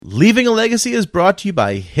Leaving a Legacy is brought to you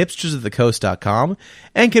by hipstersofthecoast.com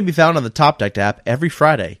and can be found on the Top Deck app every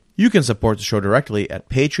Friday. You can support the show directly at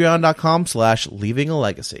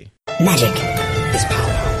patreon.com/leavingalegacy. Magic is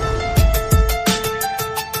power.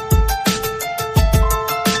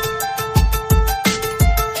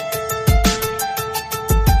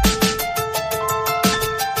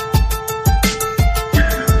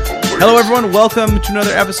 Hello everyone, welcome to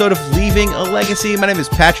another episode of Leaving a Legacy. My name is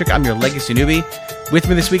Patrick, I'm your Legacy newbie. With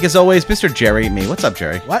me this week as always, Mr. Jerry Me. What's up,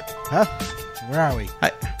 Jerry? What? Huh? Where are we?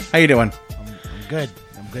 Hi. How you doing? I'm good.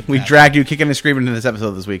 I'm good. We dragged you kicking and screaming into this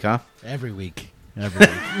episode this week, huh? Every week.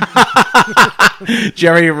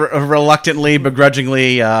 Jerry reluctantly,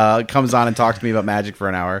 begrudgingly comes on and talks to me about Magic for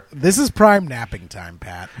an hour. This is prime napping time,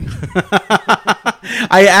 Pat.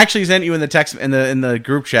 I actually sent you in the text in the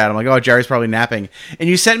group chat. I'm like, oh, Jerry's probably napping, and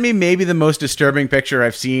you sent me maybe the most disturbing picture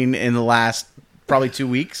I've seen in the last probably 2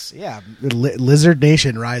 weeks. Yeah, Lizard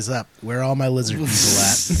Nation, rise up. Where are all my lizard people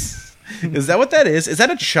at? Is that what that is? Is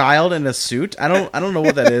that a child in a suit? I don't know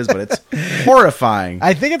what that is, but it's horrifying.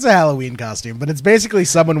 I think it's a Halloween costume, but it's basically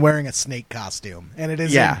someone wearing a snake costume, and it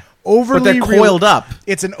is overly. But they're coiled up.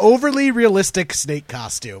 It's an overly realistic snake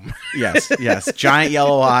costume. Yes, giant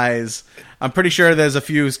yellow eyes. I'm pretty sure there's a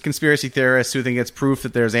few conspiracy theorists who think it's proof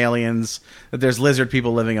that there's aliens, that there's lizard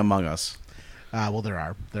people living among us. Well, there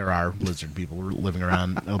are lizard people living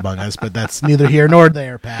around among us, but that's neither here nor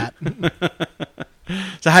there, Pat.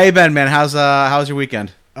 So how you been, man? How's your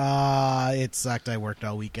weekend? It sucked. I worked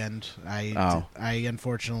all weekend. I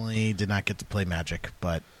unfortunately did not get to play Magic,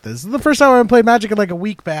 but this is the first time I haven't played Magic in like a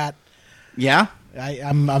week, Pat. Yeah,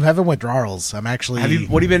 I'm having withdrawals. I'm actually.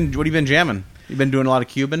 What have you been jamming? You been doing a lot of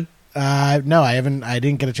Cuban? No, I haven't. I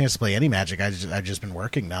didn't get a chance to play any Magic. I've just been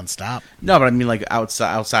working nonstop. No, but I mean like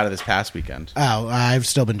outside of this past weekend. Oh, I've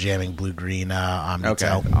still been jamming blue-green on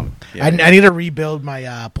Okay. I need to rebuild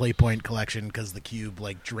my Playpoint collection because the cube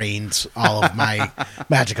like drained all of my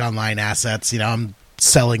Magic Online assets. You know, I'm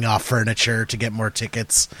selling off furniture to get more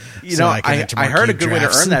tickets. I heard a good way to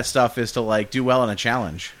earn that stuff is to like do well in a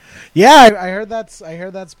challenge. Yeah, I heard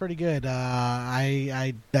that's pretty good.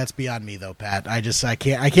 I that's beyond me though, Pat. I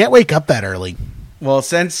can't wake up that early. Well,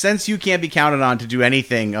 since you can't be counted on to do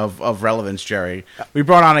anything of relevance, Jerry, we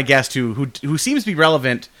brought on a guest who seems to be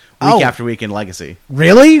relevant week after week in Legacy.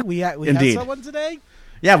 Really? We had someone today?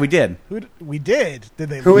 Yeah, we did. We did. Did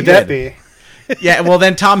they? Who would that be? Yeah, well,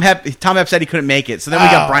 then Tom Hepp said he couldn't make it, so then we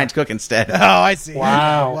got Bryant Cook instead. Oh, I see.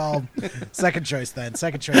 Wow. Well, second choice then.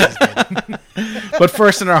 Second choice is good. But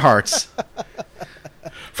first in our hearts.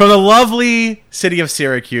 From the lovely city of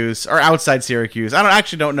Syracuse, or outside Syracuse. I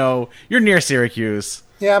don't know. You're near Syracuse.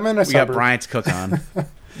 Yeah, I'm in a We got suburb. Bryant Cook on.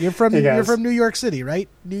 You're from Hey, guys. New York City, right?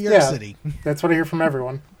 New York City. That's what I hear from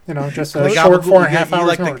everyone. You know, just The a short gabagool, 4.5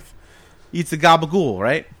 hours north. It's the gabagool,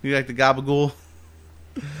 right? You like the gabagool?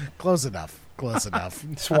 Close enough.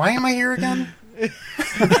 So why am I here again?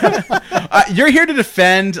 You're here to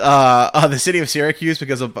defend the city of Syracuse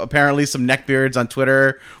because of apparently some neckbeards on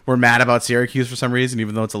Twitter were mad about Syracuse for some reason,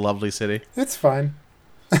 even though it's a lovely city. It's fine.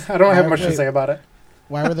 I don't have much to say about it.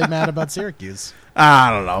 Why were they mad about Syracuse?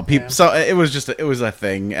 I don't know. People, So it was a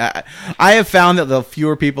thing. I have found that the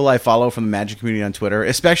fewer people I follow from the Magic community on Twitter,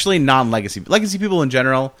 especially non-Legacy people in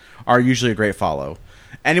general, are usually a great follow.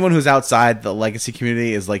 Anyone who's outside the Legacy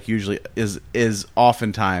community is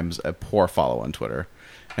oftentimes a poor follow on Twitter,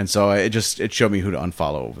 and so it showed me who to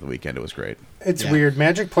unfollow over the weekend. It was great. It's weird.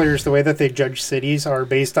 Magic players, the way that they judge cities are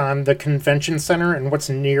based on the convention center and what's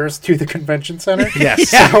nearest to the convention center. Yes,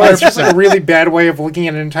 So it's just like a really bad way of looking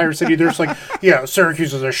at an entire city. There's like,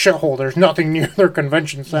 Syracuse is a shithole. There's nothing near their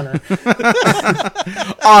convention center.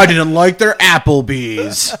 I didn't like their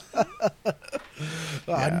Applebee's.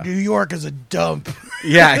 New York is a dump.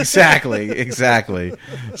 Yeah, exactly.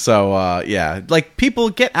 So, like people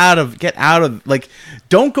get out of like,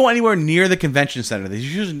 don't go anywhere near the convention center.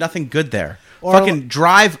 There's usually nothing good there. Or fucking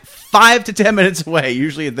drive 5 to 10 minutes away.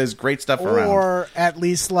 Usually there's great stuff around. Or at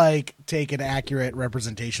least like take an accurate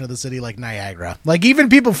representation of the city, like Niagara. Like even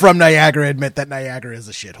people from Niagara admit that Niagara is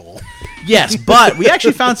a shithole. Yes, but we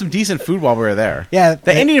actually found some decent food while we were there. Yeah,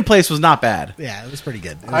 the Indian place was not bad. Yeah, it was pretty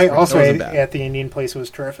good. I also ate at the Indian place. It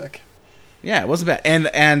was terrific. Yeah, it wasn't bad.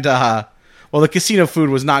 And Well, the casino food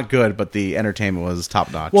was not good, but the entertainment was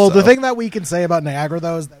top notch. Well, so. the thing that we can say about Niagara,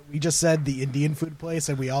 though, is that we just said the Indian food place,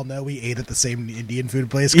 and we all know we ate at the same Indian food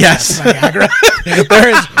place. 'Cause Yes. that's Niagara. There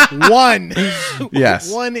is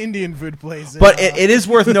Yes. one Indian food place. But it is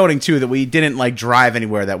worth noting too that we didn't like drive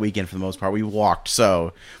anywhere that weekend for the most part. We walked,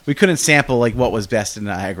 so we couldn't sample like what was best in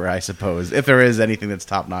Niagara, I suppose, if there is anything that's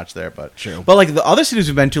top notch there. But True. But like the other cities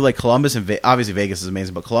we've been to, like Columbus and obviously Vegas is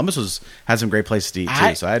amazing, but Columbus had some great places to eat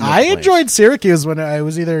too. So I enjoyed Syracuse when I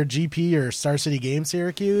was either GP or Star City Game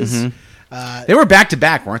Syracuse. Mm-hmm. They were back to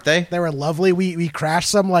back, weren't they? They were lovely. We crashed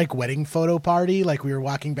some like wedding photo party. Like we were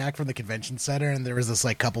walking back from the convention center, and there was this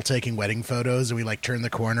like couple taking wedding photos, and we like turned the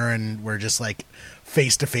corner, and we're just like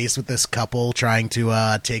face to face with this couple trying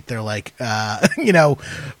to take their like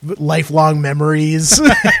lifelong memories.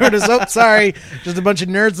 We're just sorry, just a bunch of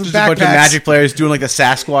nerds with Just backpacks. a bunch of Magic players doing like the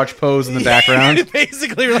Sasquatch pose in the background.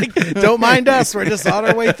 Basically, we're like, don't mind us. We're just on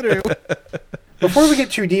our way through. Before we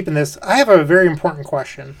get too deep in this, I have a very important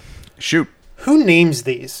question. Shoot. Who names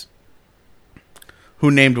these? Who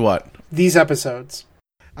named what? These episodes.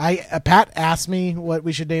 Pat asked me what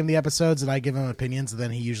we should name the episodes, and I give him opinions, and then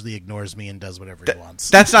he usually ignores me and does whatever he wants.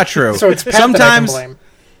 That's not true. So it's Pat Sometimes, that I can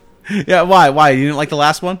blame. Yeah, why? Why? You didn't like the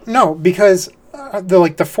last one? No, because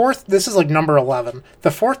the fourth, this is like number 11. The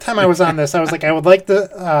fourth time I was on this, I was like, I would like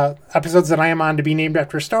the episodes that I am on to be named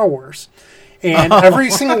after Star Wars. And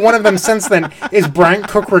every single one of them since then is Bryant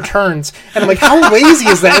Cook Returns. And I'm like, how lazy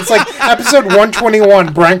is that? It's like episode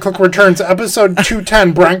 121, Bryant Cook Returns. Episode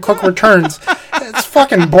 210, Bryant Cook Returns. It's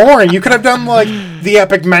fucking boring. You could have done like the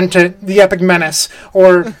Epic Menace,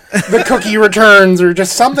 or the Cookie Returns, or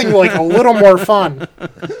just something like a little more fun.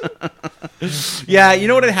 Yeah, you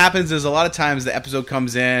know what happens is a lot of times the episode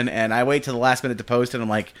comes in and I wait till the last minute to post it. And I'm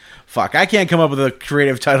like, fuck, I can't come up with a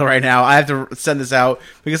creative title right now. I have to send this out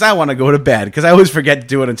because I want to go to bed, because I always forget to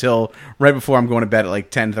do it until right before I'm going to bed at like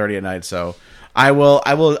 10:30 at night. So I will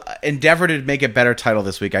endeavor to make a better title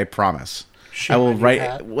this week. I promise. I will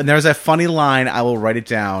write when there's a funny line. I will write it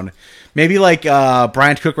down. Maybe like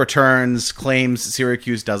Bryant Cook Returns claims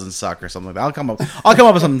Syracuse doesn't suck or something like that. I'll come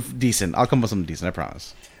up with something decent. I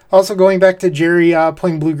promise. Also, going back to Jerry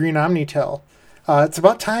playing Blue-Green Omnitel, it's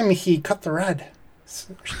about time he cut the red.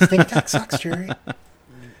 Sneak attack sucks, Jerry.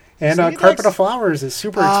 And Carpet of Flowers is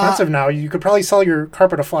super expensive now. You could probably sell your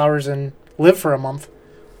Carpet of Flowers and live for a month.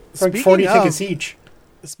 It's like 40 tickets each.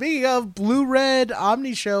 Speaking of, Blue-Red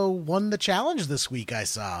Omni Show won the challenge this week, I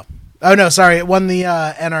saw. Oh, no, sorry. It won the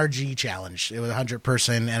NRG challenge. It was a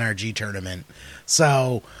 100-person NRG tournament.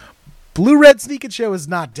 So, Blue-Red Sneak and Show is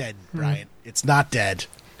not dead, Bryant. It's not dead.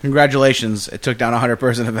 Congratulations. It took down a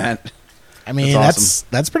 100-person event. I mean, awesome.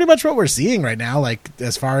 that's pretty much what we're seeing right now, like,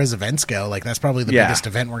 as far as events go. Like, that's probably the biggest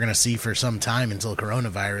event we're going to see for some time until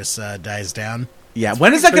coronavirus dies down. Yeah,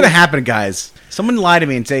 when is that going to happen, guys? Someone lie to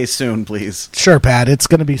me and say soon, please. Sure, Pat, it's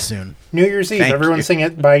going to be soon. New Year's Eve. Thank Everyone's you. saying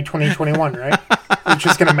it by 2021, right? It's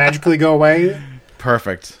just going to magically go away.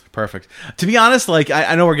 Perfect. To be honest, like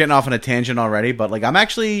I know we're getting off on a tangent already, but like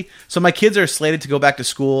so my kids are slated to go back to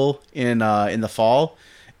school in the fall,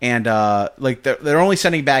 and like they're only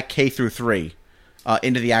sending back K through 3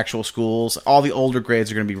 into the actual schools. All the older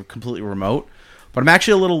grades are going to be completely remote, but I'm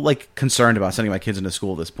actually a little like concerned about sending my kids into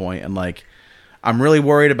school at this point, and like I'm really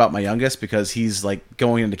worried about my youngest because he's like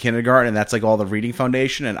going into kindergarten, and that's like all the reading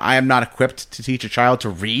foundation, and I am not equipped to teach a child to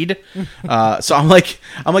read. So I'm a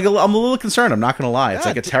little concerned. I'm not going to lie. It's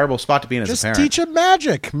like a terrible spot to be in as a parent. Just teach them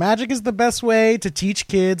magic. Magic is the best way to teach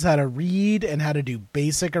kids how to read and how to do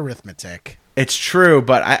basic arithmetic. It's true,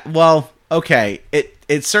 but okay.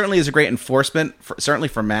 It certainly is a great enforcement, certainly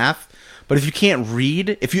for math. But if you can't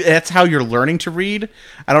read, that's how you're learning to read,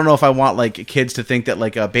 I don't know if I want like kids to think that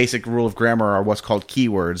like a basic rule of grammar are what's called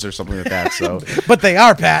keywords or something like that. So, but they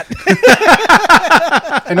are, Pat.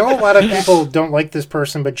 I know a lot of people don't like this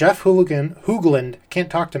person, but Jeff Hoogland, can't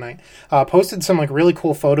talk tonight, posted some like really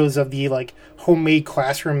cool photos of the like homemade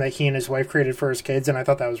classroom that he and his wife created for his kids, and I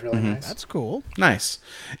thought that was really nice. That's cool. Nice.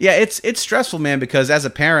 Yeah, it's stressful, man, because as a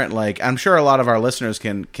parent, like I'm sure a lot of our listeners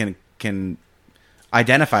can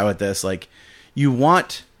identify with this. Like, you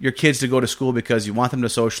want your kids to go to school because you want them to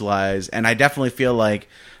socialize, and I definitely feel like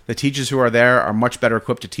the teachers who are there are much better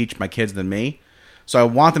equipped to teach my kids than me. So I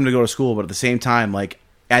want them to go to school, but at the same time, like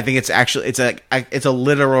I think it's an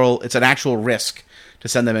actual risk to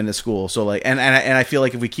send them into school. So like, and I feel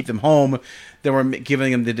like if we keep them home, then we're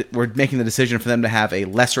making the decision for them to have a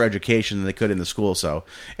lesser education than they could in the school. So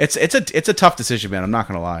it's a tough decision, man. I'm not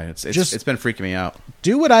gonna lie. It's been freaking me out.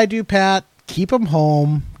 Do what I do, Pat. Keep them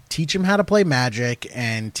home, teach them how to play Magic,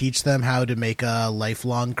 and teach them how to make a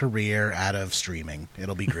lifelong career out of streaming.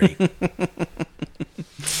 It'll be great.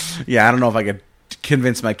 Yeah, I don't know if I could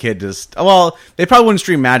convince my kid to. Well, they probably wouldn't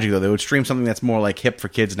stream Magic though. They would stream something that's more like hip for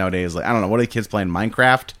kids nowadays. Like I don't know, what are the kids playing?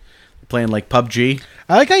 Minecraft, playing like PUBG.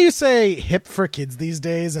 I like how you say hip for kids these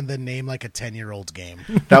days and then name like a 10-year-old game.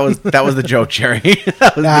 That was the joke, Jerry.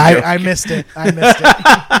 That was I missed it. Also,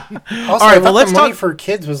 All right, I well, thought let's the money talk for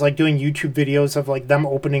kids was like doing YouTube videos of like them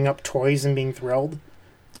opening up toys and being thrilled.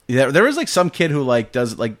 Yeah, there is like some kid who like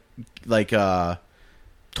does like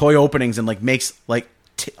toy openings and like makes like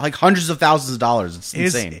hundreds of thousands of dollars. It's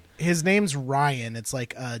insane. His name's Ryan. It's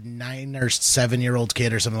like a 9 or 7-year-old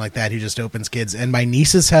kid or something like that who just opens kids. And my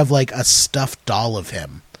nieces have like a stuffed doll of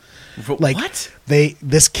him. Like, what?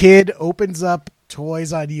 This kid opens up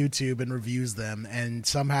toys on YouTube and reviews them, and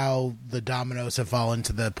somehow the dominoes have fallen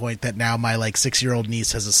to the point that now my like 6-year-old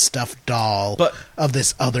niece has a stuffed doll of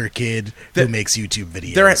this other kid who makes YouTube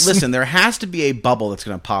videos. Listen, there has to be a bubble that's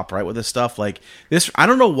going to pop right with this stuff. Like this, I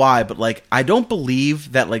don't know why, but like I don't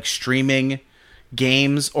believe that like streaming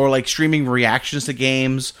games or like streaming reactions to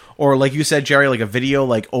games or like you said, Jerry, like a video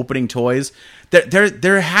like opening toys.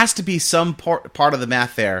 There has to be some part of the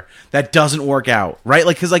math there that doesn't work out, right?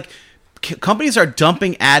 Like because like. Companies are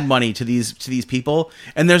dumping ad money to these people,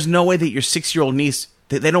 and there's no way that your 6-year-old niece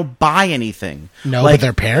they don't buy anything. No, like, but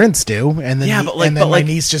their parents do, and then yeah, my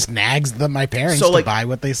niece just nags my parents to buy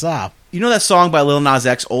what they saw. You know that song by Lil Nas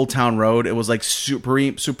X, "Old Town Road"? It was like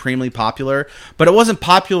supremely popular, but it wasn't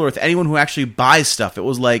popular with anyone who actually buys stuff. It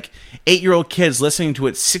was like 8-year-old kids listening to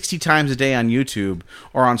it 60 times a day on YouTube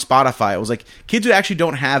or on Spotify. It was like kids who actually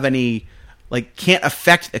don't have any, like, can't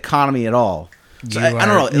affect the economy at all. So I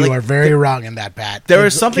don't know. You are very wrong in that, Pat. There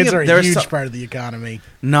is something. Kids are a huge part of the economy.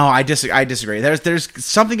 No, I disagree. There's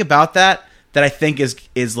something about that I think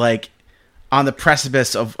is like on the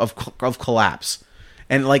precipice of collapse.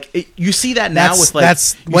 And like you see that now with like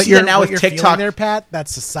what you're TikTok feeling there, Pat.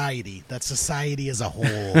 That's society. That's society as a whole.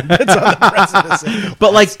 That's on the precipice.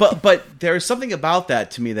 But there's something about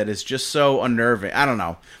that to me that is just so unnerving. I don't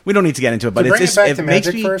know. We don't need to get into it, but bring it back to makes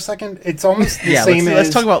Magic me, for a second. It's almost the same. Let's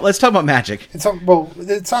talk about Magic.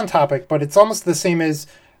 It's on topic, but it's almost the same as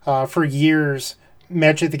for years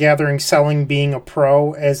Magic the Gathering selling being a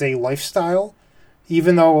pro as a lifestyle,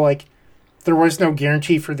 even though like there was no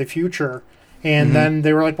guarantee for the future. And then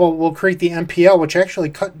they were like, well, we'll create the MPL, which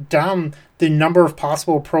actually cut down the number of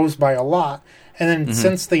possible pros by a lot. And then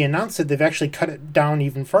since they announced it, they've actually cut it down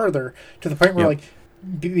even further to the point where, like,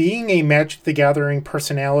 being a Magic the Gathering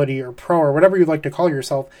personality or pro or whatever you'd like to call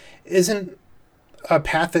yourself isn't a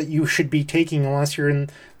path that you should be taking unless you're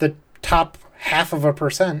in the top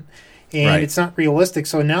 0.5%. And it's not realistic.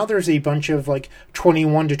 So now there's a bunch of like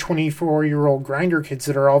 21 to 24-year-old grinder kids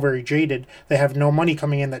that are all very jaded. They have no money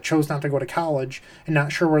coming in, that chose not to go to college and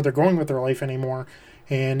not sure where they're going with their life anymore.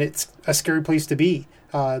 And it's a scary place to be.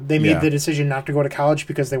 They made the decision not to go to college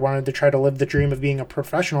because they wanted to try to live the dream of being a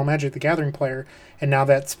professional Magic the Gathering player. And now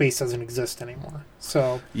that space doesn't exist anymore.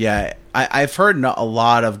 So yeah, I've heard a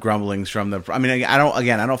lot of grumblings from the. I mean, I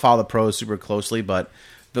don't follow the pros super closely, but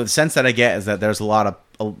the sense that I get is that there's a lot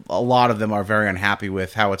of them are very unhappy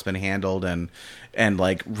with how it's been handled and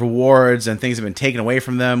like rewards and things have been taken away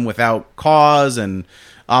from them without cause, and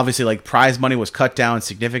obviously like prize money was cut down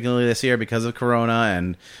significantly this year because of Corona,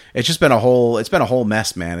 and it's just been a whole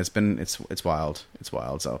mess, man. It's wild.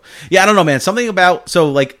 So yeah, I don't know, man. Something about, so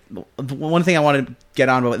like one thing I wanted to get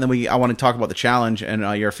on, but then I want to talk about the challenge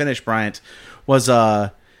and your finish, Bryant, was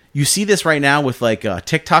you see this right now with like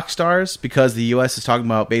TikTok stars, because the US is talking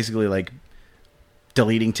about basically like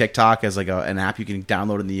deleting TikTok as like an app you can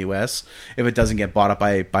download in the US if it doesn't get bought up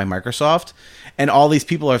by Microsoft. And all these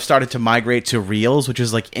people have started to migrate to Reels, which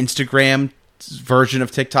is like Instagram version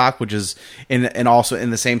of TikTok, which is and also in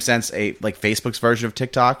the same sense a like Facebook's version of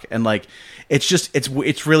TikTok. And like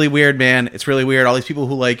it's really weird, man. It's really weird. All these people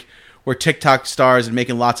who like were TikTok stars and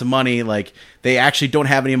making lots of money, like they actually don't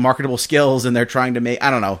have any marketable skills, and they're trying to make, I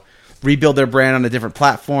don't know, rebuild their brand on a different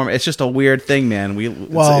platform. It's just a weird thing, man.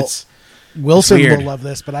 Wilson will love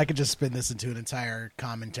this, but I could just spin this into an entire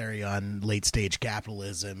commentary on late stage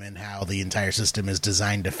capitalism and how the entire system is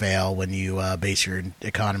designed to fail when you base your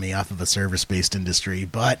economy off of a service based industry.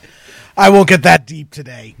 But I won't get that deep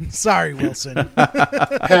today. Sorry, Wilson.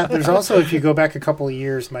 Pat, there's also, if you go back a couple of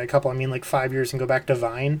years, by a couple I mean like 5 years, and go back to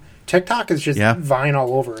Vine, TikTok is just Vine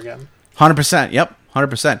all over again. 100%. Yep.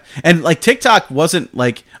 100%. And like TikTok wasn't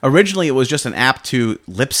like, originally it was just an app to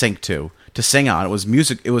lip sync to sing on. It was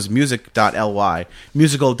music.ly,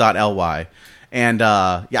 musical.ly. And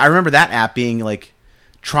I remember that app being like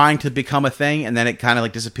trying to become a thing, and then it kind of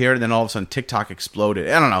like disappeared, and then all of a sudden TikTok exploded.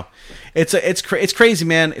 I don't know. It's crazy,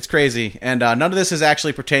 man. It's crazy, and none of this is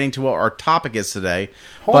actually pertaining to what our topic is today.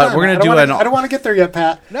 But we're gonna do it. I don't want to get there yet,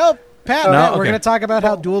 Pat. Nope. Pat, No? we're Okay. going to talk about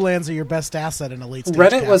how dual lands are your best asset in a late stage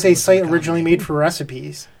Reddit was a capitalism site economy. originally made for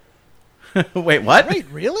recipes. Wait, what? Wait,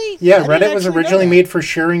 really? Yeah, I didn't Reddit was actually know originally that. made for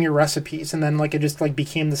sharing your recipes, and then like it just like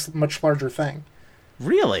became this much larger thing.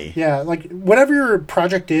 Really? Yeah, like whatever your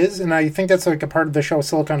project is, and I think that's like a part of the show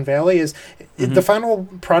Silicon Valley is the final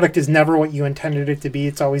product is never what you intended it to be.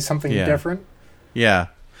 It's always something different. Yeah.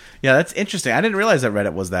 Yeah, that's interesting. I didn't realize that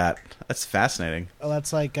Reddit was that. That's fascinating. Well,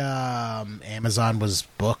 that's like Amazon was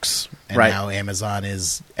books, and Right. now Amazon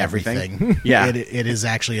is Everything. everything. Yeah. it is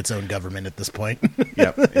actually its own government at this point.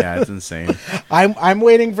 Yep. Yeah, it's insane. I'm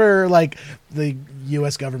waiting for like the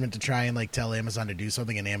U.S. government to try and like tell Amazon to do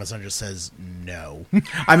something, and Amazon just says no.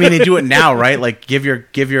 I mean, they do it now, right? Like, give your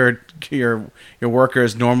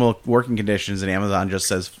workers normal working conditions, and Amazon just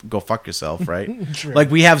says, "Go fuck yourself," right? True.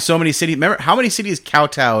 Like, we have so many cities. Remember how many cities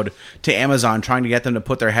kowtowed to Amazon, trying to get them to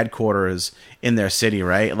put their headquarters in their city,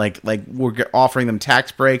 right? Like we're offering them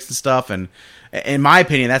tax breaks and stuff, and in my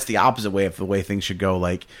opinion, that's the opposite way of the way things should go.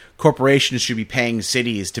 Like, corporations should be paying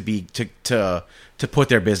cities to put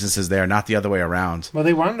their businesses there, not the other way around. Well,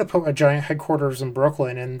 they wanted to put a giant headquarters in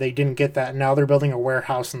Brooklyn, and they didn't get that. Now they're building a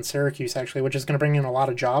warehouse in Syracuse, actually, which is going to bring in a lot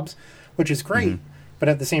of jobs, which is great. But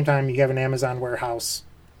at the same time, you have an Amazon warehouse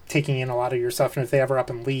taking in a lot of your stuff, and if they ever up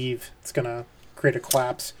and leave, it's going to create a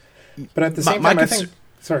collapse. But at the same time, I think...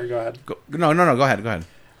 Sorry, go ahead. No, go ahead.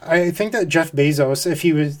 I think that Jeff Bezos, if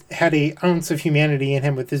he had an ounce of humanity in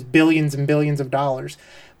him with his billions and billions of dollars,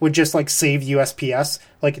 would just like save USPS.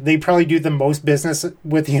 Like they probably do the most business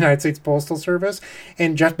with the United States Postal Service,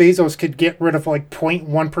 and Jeff Bezos could get rid of like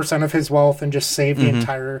 0.1% of his wealth and just save the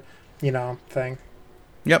entire, thing.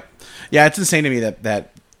 Yep. Yeah, it's insane to me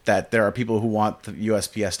that there are people who want the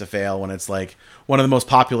USPS to fail when it's like one of the most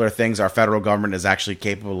popular things our federal government is actually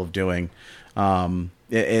capable of doing.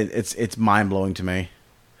 It's mind blowing to me.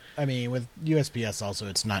 I mean, with USPS also,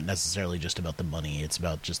 it's not necessarily just about the money. It's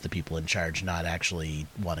about just the people in charge not actually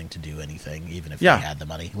wanting to do anything, even if they had the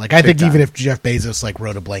money. Like, I think time. even if Jeff Bezos, like,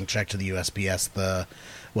 wrote a blank check to the USPS,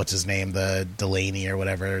 what's his name, the Delaney or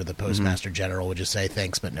whatever, the Postmaster General would just say,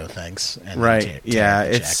 thanks, but no thanks. And Right. Yeah,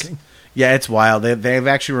 it's wild. They've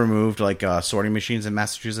actually removed, like, sorting machines in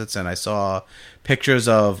Massachusetts, and I saw pictures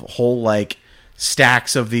of whole, like,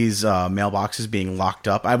 stacks of these mailboxes being locked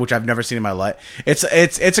up, which I've never seen in my life. It's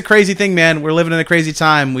a crazy thing, man. We're living in a crazy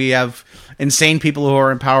time. We have insane people who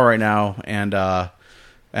are in power right now, and yeah,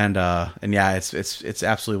 it's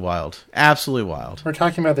absolutely wild. Absolutely wild. We're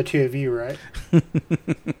talking about the two of you, right?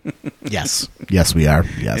 Yes, we are.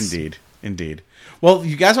 Yes, Indeed. Well,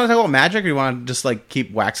 you guys want to talk about magic, or you want to just like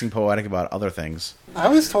keep waxing poetic about other things? I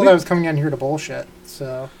was told I was coming on here to bullshit,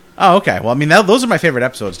 so... Oh, okay. Well, I mean, those are my favorite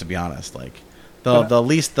episodes, to be honest. Like, the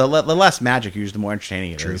less magic, usually the more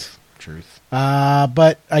entertaining it is. Truth.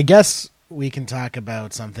 But I guess we can talk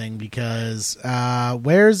about something because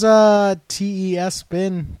where's TES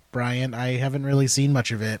been, Bryant? I haven't really seen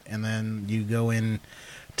much of it, and then you go in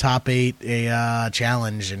top 8 a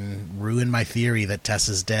challenge and ruin my theory that Tess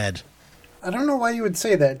is dead. I don't know why you would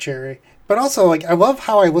say that, Jerry. But also, like, I love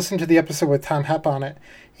how I listened to the episode with Tom Hepp on it.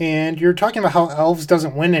 And you're talking about how Elves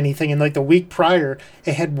doesn't win anything. And, like, the week prior,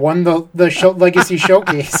 it had won the show, Legacy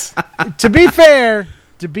Showcase. To be fair,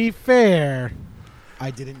 I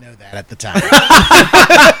didn't know that at the time.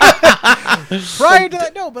 Prior to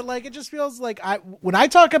that, no, but like it just feels like when I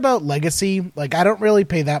talk about Legacy, like I don't really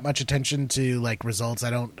pay that much attention to like results. I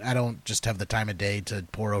don't just have the time of day to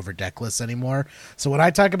pour over deck lists anymore. So when I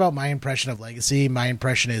talk about my impression of Legacy, my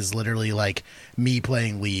impression is literally like me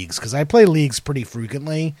playing leagues, because I play leagues pretty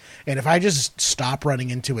frequently, and if I just stop running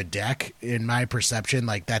into a deck, in my perception,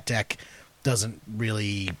 like that deck doesn't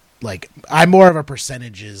really. Like, I'm more of a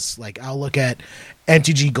percentages. Like, I'll look at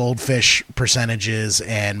MTG Goldfish percentages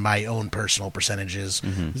and my own personal percentages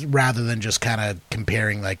rather than just kind of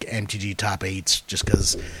comparing, like, MTG top 8s, just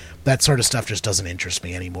because that sort of stuff just doesn't interest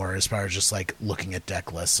me anymore as far as just, like, looking at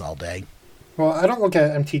deck lists all day. Well, I don't look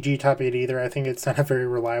at MTG top 8 either. I think it's not a very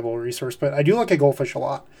reliable resource, but I do look at Goldfish a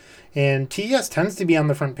lot. And TES tends to be on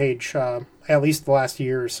the front page, at least the last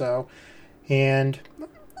year or so. And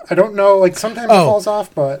I don't know, like, sometimes it falls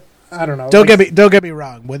off, but... I don't know. Don't get me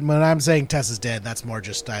wrong. When I'm saying Tess is dead, that's more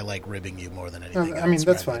just I like ribbing you more than anything else. I mean,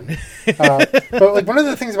 that's fine. But like one of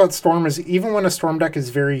the things about Storm is even when a Storm deck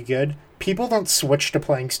is very good, people don't switch to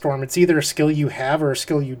playing Storm. It's either a skill you have or a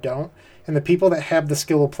skill you don't. And the people that have the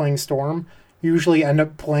skill of playing Storm usually end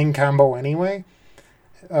up playing combo anyway.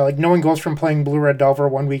 Like, no one goes from playing Blue-Red Delver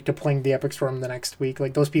one week to playing the Epic Storm the next week.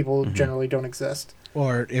 Like, those people generally don't exist.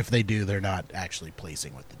 Or if they do, they're not actually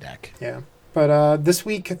placing with the deck. Yeah. But this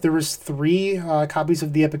week, there was 3 copies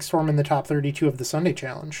of the Epic Storm in the top 32 of the Sunday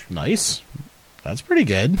Challenge. Nice. That's pretty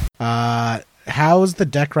good. How's the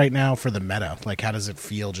deck right now for the meta? Like, how does it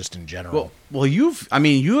feel just in general? Well, you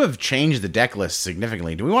have changed the deck list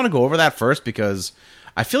significantly. Do we want to go over that first? Because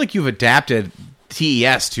I feel like you've adapted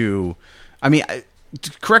TES to,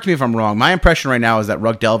 correct me if I'm wrong. My impression right now is that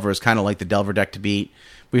Rug Delver is kind of like the Delver deck to beat.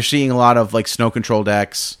 We're seeing a lot of like snow control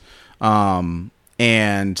decks, and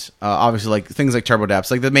obviously like things like Turbo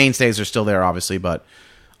Depths. Like the mainstays are still there, obviously, but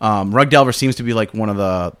Rug Delver seems to be like one of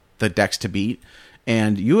the decks to beat.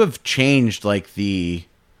 And you have changed like the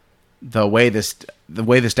way this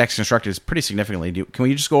deck's constructed is pretty significantly. Can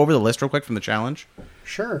we just go over the list real quick from the challenge?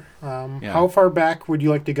 Sure. How far back would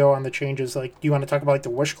you like to go on the changes? Like, do you want to talk about like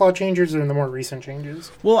the Wishclaw changes or the more recent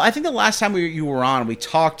changes? Well, I think the last time you were on, we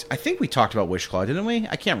talked about Wishclaw, didn't we?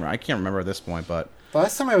 I can't remember at this point, but the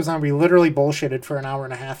last time I was on, we literally bullshitted for an hour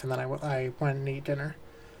and a half, and then I went and ate dinner.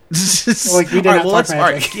 Like we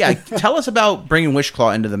did tell us about bringing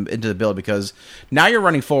Wishclaw into the build, because now you're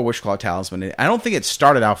running 4 Wishclaw Talisman. I don't think it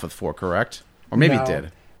started off with 4, correct? Or maybe it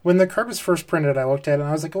did. When the card was first printed, I looked at it and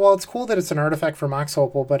I was like, well, it's cool that it's an artifact for Mox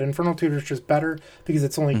Opal, but Infernal Tutor is just better because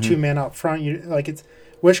it's only 2 mana up front.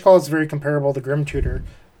 Wishclaw is very comparable to Grim Tutor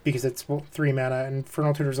because it's 3 mana, and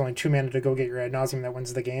Infernal Tutor is only 2 mana to go get your Ad Nauseam that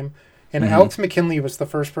wins the game. And Alex McKinley was the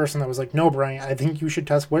first person that was like, no, Bryant, I think you should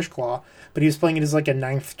test Wishclaw. But he was playing it as like a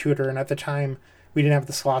 9th tutor, and at the time, we didn't have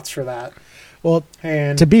the slots for that. Well,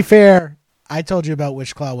 and to be fair, I told you about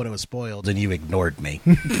Wishclaw when it was spoiled, and you ignored me.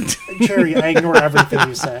 Cherry, I ignore everything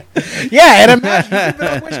you say. Yeah, and imagine you've been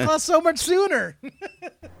on Wishclaw so much sooner.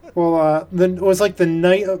 Well, then it was like the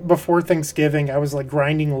night before Thanksgiving. I was like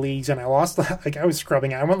grinding leagues, and I lost. Like I was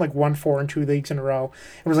scrubbing. I went like 1-4 in 2 leagues in a row.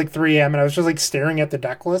 It was like 3 a.m. and I was just like staring at the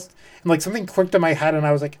deck list, and like something clicked in my head, and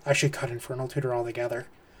I was like, I should cut Infernal Tutor altogether,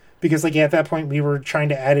 because like at that point we were trying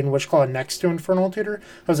to add in Wishclaw next to Infernal Tutor.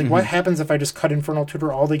 I was like, what happens if I just cut Infernal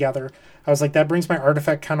Tutor altogether? I was like, that brings my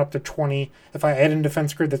artifact count up to 20. If I add in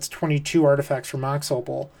Defense Grid, that's 22 artifacts for Mox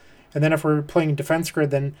Opal. And then if we're playing Defense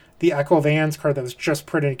Grid, then the Echo of Aeons card that was just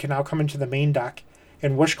printed can now come into the main deck.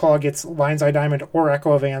 And Wishclaw gets Lion's Eye Diamond or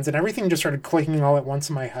Echo of Aeons. And everything just started clicking all at once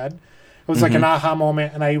in my head. It was like an aha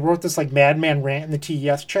moment. And I wrote this like madman rant in the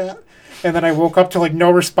TES chat. And then I woke up to like no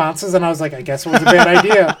responses. And I was like, I guess it was a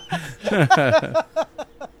bad idea.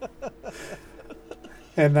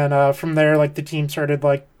 And then from there, like the team started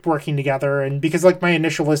like working together. And because like my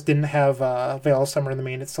initial list didn't have Veil of Summer in the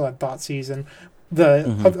main, it still had Thoughtseize. And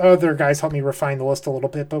the other guys helped me refine the list a little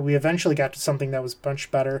bit, but we eventually got to something that was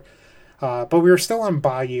much better. But we were still on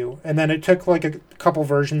Bayou, and then it took like a couple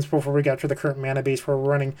versions before we got to the current mana base where we're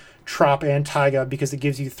running Trop and Taiga, because it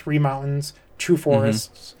gives you 3 mountains, 2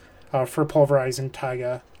 forests for Pulverize and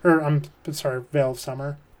Taiga. Or, I'm sorry, Veil of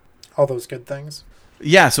Summer. All those good things.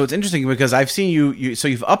 Yeah, so it's interesting because I've seen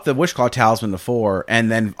you've upped the Wishclaw Talisman to 4,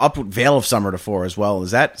 and then upped Veil of Summer to 4 as well.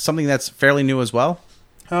 Is that something that's fairly new as well?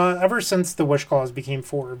 Ever since the Wishclaws became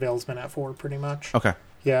 4, Veil's been at 4 pretty much. Okay.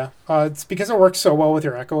 Yeah. It's because it works so well with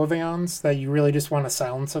your Echo of Aeons that you really just want a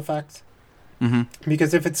silence effect.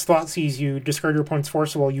 Because if it's Thoughtseize, you discard your opponent's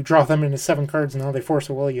Force of Will, you draw them into 7 cards, and now they Force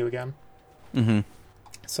of Will you again.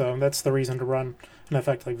 So that's the reason to run an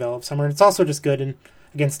effect like Veil of Summer. And it's also just good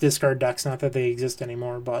against discard decks, not that they exist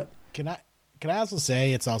anymore, but... Can I also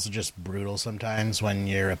say it's also just brutal sometimes when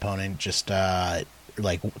your opponent just...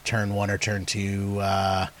 like turn 1 or turn 2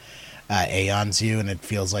 Aeons you, and it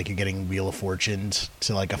feels like you're getting Wheel of Fortune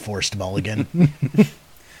to like a forced mulligan.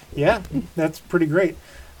 Yeah, that's pretty great.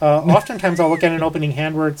 Oftentimes I'll look at an opening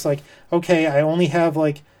hand where it's like, okay, I only have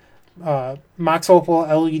like Mox Opal,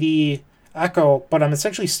 LED, Echo, but I'm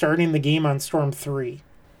essentially starting the game on Storm 3,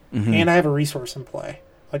 and I have a resource in play.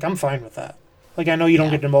 Like, I'm fine with that. Like, I know you don't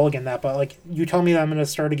get to mulligan that, but like, you tell me that I'm going to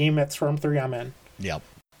start a game at Storm 3, I'm in. Yep.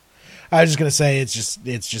 I was just gonna say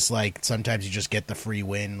it's just like sometimes you just get the free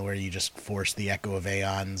win where you just force the Echo of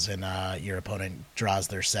Aeons and your opponent draws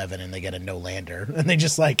their 7 and they get a no lander, and they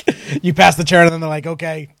just like, you pass the turn and then they're like,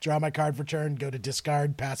 okay, draw my card for turn, go to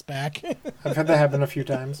discard, pass back. I've had that happen a few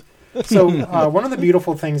times. So one of the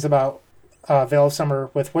beautiful things about Veil of Summer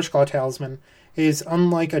with Wishclaw Talisman is,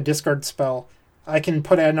 unlike a discard spell, I can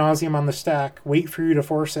put Ad Nauseam on the stack, wait for you to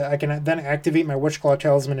force it. I can then activate my Wishclaw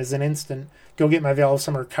Talisman as an instant, go get my Veil of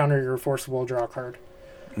Summer, counter your Force of Will, draw a card.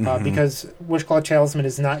 Because Wishclaw Talisman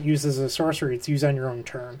is not used as a sorcery, it's used on your own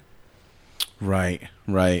turn. Right.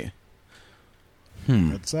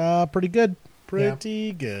 It's pretty good.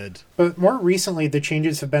 Pretty good. But more recently, the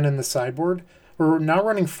changes have been in the sideboard, we're now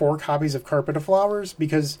running 4 copies of Carpet of Flowers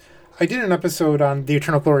because I did an episode on the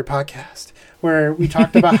Eternal Glory podcast where we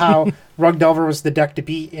talked about how Rug Delver was the deck to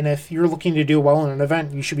beat, and if you're looking to do well in an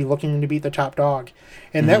event, you should be looking to beat the top dog.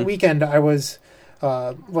 And that weekend, I was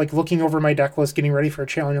looking over my deck list, getting ready for a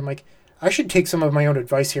challenge. I'm like, I should take some of my own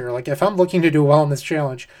advice here. Like, if I'm looking to do well in this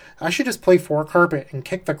challenge, I should just play 4 Carpet and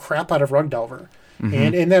kick the crap out of Rug Delver.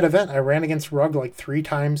 And in that event, I ran against Rug like 3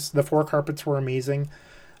 times. The 4 Carpets were amazing.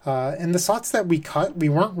 And the slots that we cut, we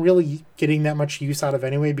weren't really getting that much use out of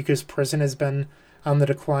anyway because Prison has been on the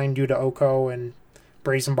decline due to Oko and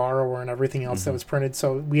Brazen Borrower and everything else that was printed.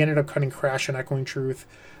 So we ended up cutting Crash and Echoing Truth,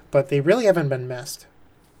 but they really haven't been missed.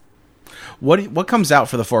 What comes out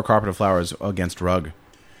for the 4 Carpet of Flowers against Rug?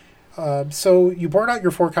 So you board out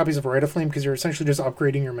your 4 copies of Rite of Flame because you're essentially just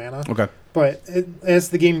upgrading your mana. Okay. But as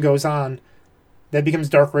the game goes on, that becomes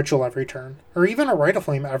Dark Ritual every turn. Or even a Rite of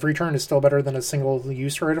Flame every turn is still better than a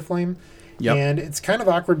single-use Rite of Flame. Yep. And it's kind of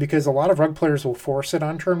awkward because a lot of Rug players will force it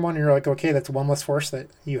on turn 1, and you're like, okay, that's one less force that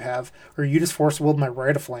you have. Or you just force willed my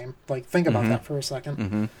Rite of Flame. Like, think about that for a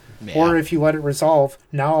second. Yeah. Or if you let it resolve,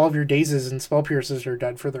 now all of your Dazes and Spell Pierces are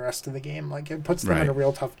dead for the rest of the game. Like, it puts them in a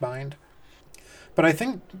real tough bind. But I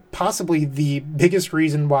think possibly the biggest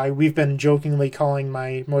reason why we've been jokingly calling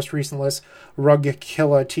my most recent list Rug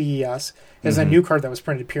Killa TES is a new card that was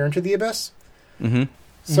printed, Peer into the Abyss.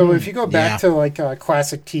 So if you go back to like a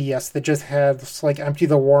classic TES that just had like Empty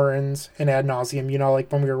the Warrens and Ad Nauseum, you know,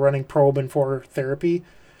 like when we were running Probe and 4 Therapy,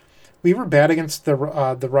 we were bad against the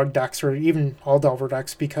Rug decks or even all Delver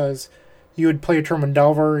decks because you would play a turn with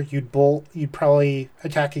Delver, you'd bolt, you'd probably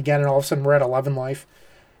attack again, and all of a sudden we're at 11 life.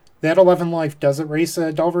 That 11 life, does it race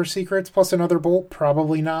Delver Secrets plus another bolt?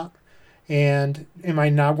 Probably not. And am I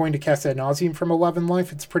now going to cast Ad Nauseam from 11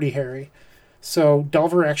 life? It's pretty hairy. So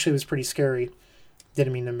Delver actually was pretty scary.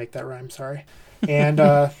 Didn't mean to make that rhyme, sorry. And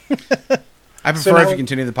I prefer if you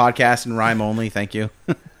continue the podcast in rhyme only, thank you.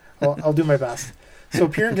 I'll do my best. So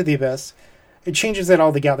Peer into the Abyss, it changes that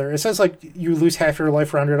altogether. It says like you lose half your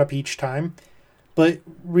life rounded up each time, but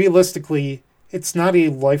realistically, it's not a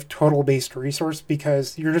life total based resource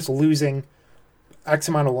because you're just losing X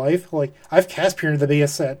amount of life. Like, I've cast Peer into the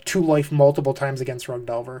Abyss at 2 life multiple times against Rug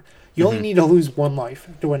Delver. You only need to lose 1 life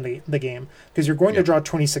to win the game because you're going to draw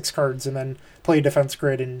 26 cards and then play a defense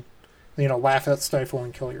grid and, you know, laugh at Stifle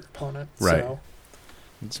and kill your opponent. Right. So,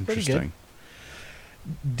 it's interesting.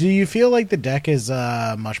 Do you feel like the deck is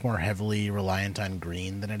much more heavily reliant on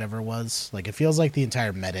green than it ever was? Like, it feels like the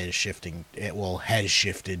entire meta is shifting. Has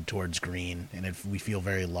shifted towards green, and we feel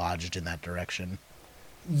very lodged in that direction.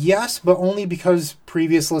 yes, but only because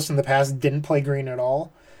previous lists in the past didn't play green at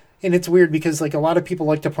all. And it's weird because like a lot of people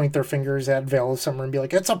like to point their fingers at Veil of Summer and be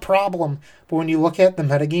like, it's a problem. But when you look at the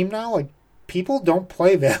metagame now, like people don't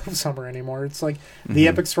play Veil of Summer anymore. It's like the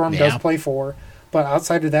Epic Storm does play 4. But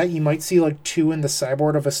outside of that, you might see like 2 in the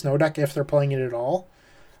sideboard of a snow deck if they're playing it at all.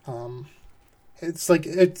 It's like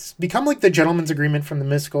it's become like the gentleman's agreement from the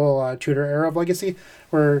mystical Tudor era of Legacy,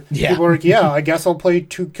 where people are like, yeah, I guess I'll play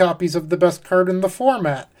 2 copies of the best card in the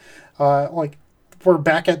format. Like we're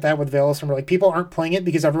back at that with Veil of Summer. Like people aren't playing it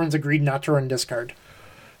because everyone's agreed not to run discard.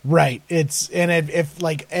 Right.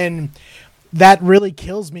 And that really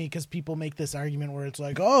kills me because people make this argument where it's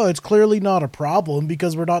like, oh, it's clearly not a problem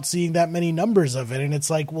because we're not seeing that many numbers of it. And it's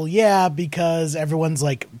like, well, yeah, because everyone's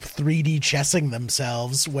like 3D chessing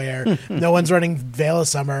themselves where no one's running Veil of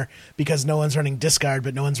Summer because no one's running discard,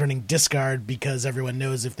 but no one's running discard because everyone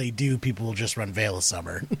knows if they do, people will just run Veil of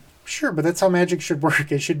Summer. Sure, but that's how Magic should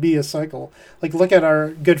work. It should be a cycle. Like, look at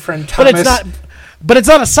our good friend Thomas. But it's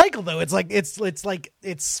not a cycle though. It's like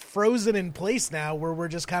it's frozen in place now, where we're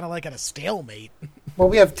just kind of like at a stalemate. Well,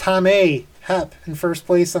 we have Tom A. Hep in first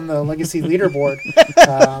place on the Legacy leaderboard.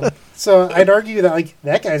 So I'd argue that like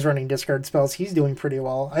that guy's running discard spells. He's doing pretty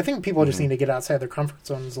well. I think people just need to get outside their comfort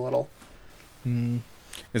zones a little.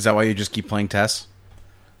 Is that why you just keep playing Tess?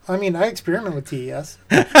 I mean, I experiment with TES.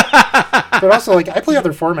 But also, like, I play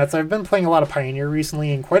other formats. I've been playing a lot of Pioneer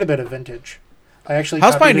recently and quite a bit of Vintage.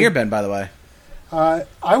 How's Pioneer been, by the way?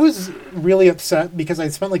 I was really upset because I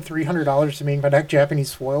spent like $300 to make my deck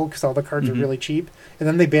Japanese foil because all the cards are really cheap. And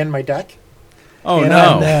then they banned my deck. Oh,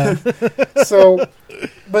 no.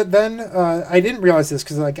 But then I didn't realize this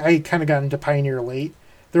because like I kind of got into Pioneer late.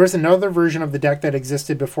 There was another version of the deck that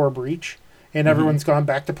existed before Breach. And everyone's gone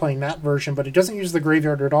back to playing that version, but it doesn't use the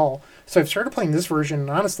graveyard at all. So I've started playing this version, and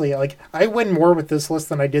honestly, like I win more with this list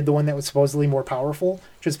than I did the one that was supposedly more powerful,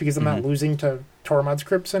 just because I'm not losing to Tormod's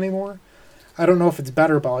Crypts anymore. I don't know if it's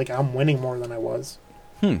better, but like I'm winning more than I was.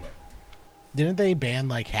 Didn't they ban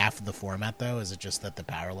like half of the format though? Is it just that the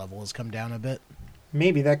power level has come down a bit?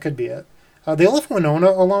 Maybe that could be it. They left Winona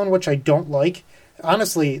alone, which I don't like.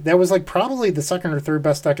 Honestly, that was like probably the second or third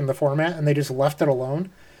best deck in the format, and they just left it alone.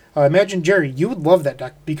 Imagine, Jerry, you would love that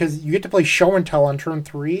deck because you get to play Show and Tell on turn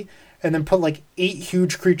 3 and then put like 8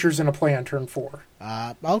 huge creatures in a play on turn 4.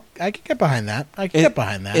 I can get behind that.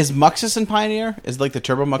 Is Muxus in Pioneer? Is like the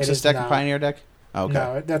Turbo Muxus deck a Pioneer deck? Oh, okay.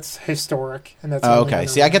 No, that's historic, and that's okay.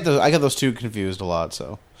 See, I get those two confused a lot.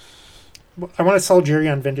 So I want to sell Jerry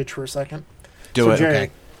on Vintage for a second. Do it. Jerry,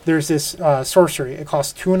 okay. There's this sorcery. It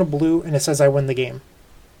costs 2 and a blue, and it says I win the game.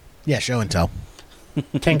 Yeah, Show and Tell.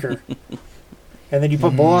 Tinker. And then you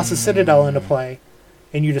put Bolas's Citadel into play,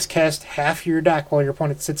 and you just cast half your deck while your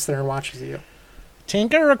opponent sits there and watches you.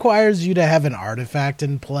 Tinker requires you to have an artifact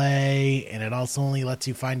in play, and it also only lets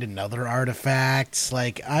you find another artifact.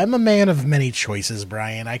 Like, I'm a man of many choices,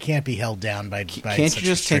 Brian. I can't be held down by Can't you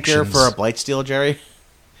just tinker for a Blightsteel, Jerry? Do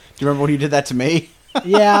you remember when you did that to me?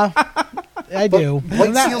 Yeah, I do.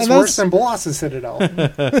 Blightsteel's worse than Bolas's Citadel.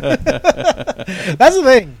 That's the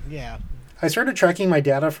thing, yeah. I started tracking my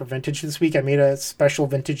data for Vintage this week. I made a special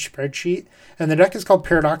Vintage spreadsheet, and the deck is called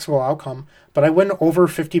Paradoxical Outcome. But I win over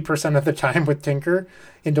 50% of the time with Tinker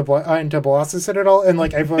into Bolas's Citadel, and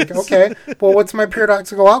like I'm like, okay, well, what's my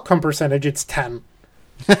Paradoxical Outcome percentage? It's 10.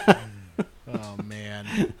 Oh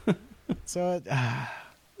man. So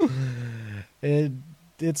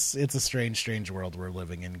it's a strange world we're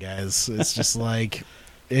living in, guys. It's just like.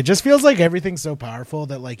 It just feels like everything's so powerful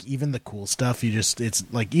that like even the cool stuff it's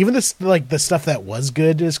like even this like the stuff that was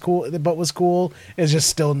good is cool but was cool is just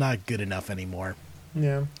still not good enough anymore.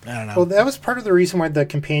 Yeah. I don't know. Well, that was part of the reason why the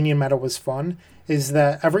companion meta was fun is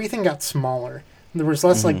that everything got smaller. There was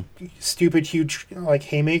less like stupid huge like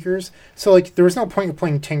haymakers. So like there was no point in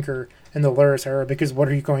playing Tinker in the Luris era because what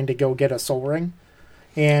are you going to go get a Soul Ring?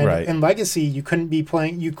 And in Legacy you couldn't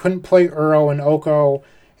play Uro and Oko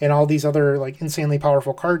and all these other like insanely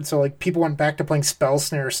powerful cards. So like people went back to playing Spell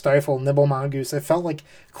Snare, Stifle, Nibble Mongoose. It felt like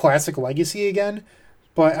classic Legacy again.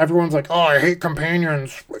 But everyone's like, oh, I hate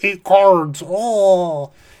companions. 8 cards. Oh.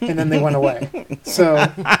 And then they went away. So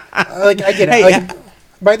like I get it. Like,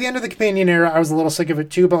 by the end of the companion era, I was a little sick of it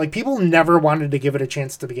too. But like people never wanted to give it a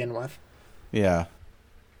chance to begin with. Yeah.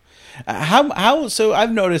 How? So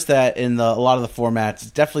I've noticed that in a lot of the formats,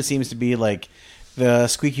 it definitely seems to be like the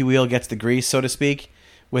squeaky wheel gets the grease, so to speak.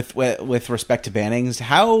 With respect to bannings,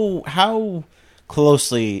 how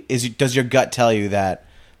closely does your gut tell you that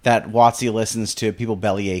WotC listens to people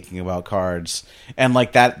belly aching about cards and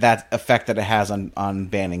like that effect that it has on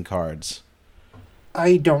banning cards?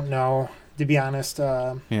 I don't know, to be honest.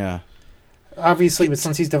 Yeah. Obviously, with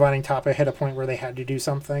since he's dividing top, it hit a point where they had to do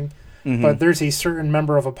something. Mm-hmm. But there's a certain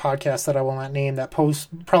member of a podcast that I will not name that posts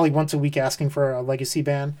probably once a week asking for a legacy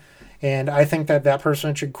ban. And I think that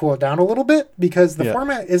person should cool it down a little bit because the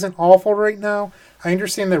format isn't awful right now. I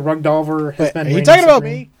understand that Rug Delver has been... Are you talking about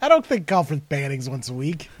me? I don't think conference banning's once a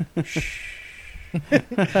week.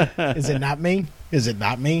 Is it not me? It is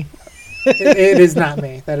not me.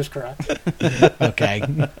 That is correct. Okay.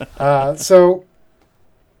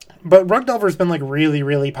 But Rug Delver's been like really,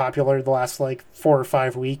 really popular the last like 4 or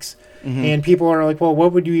 5 weeks. Mm-hmm. And people are like, well,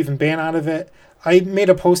 what would you even ban out of it? I made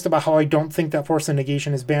a post about how I don't think that Force of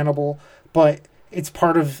Negation is bannable, but it's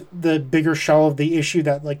part of the bigger shell of the issue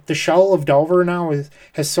that like the shell of Delver now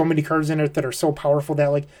has so many cards in it that are so powerful that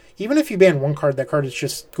like even if you ban one card, that card is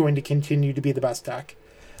just going to continue to be the best deck.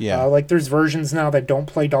 Yeah. Like there's versions now that don't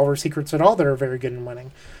play Delver Secrets at all that are very good in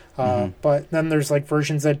winning. But then there's like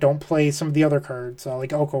versions that don't play some of the other cards,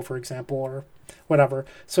 like Oko, for example, or whatever.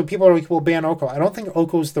 So people are like, well, ban Oko. I don't think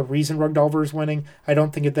Oko's the reason Rug Delver is winning. I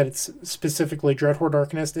don't think that it's specifically Dreadhorde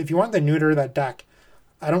Arcanist. If you want to neuter that deck,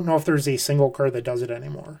 I don't know if there's a single card that does it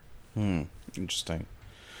anymore. Interesting.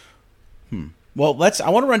 Well, I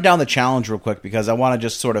want to run down the challenge real quick because I want to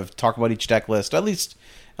just sort of talk about each deck list, at least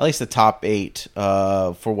the top 8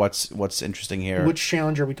 for what's interesting here. Which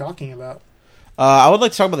challenge are we talking about? I would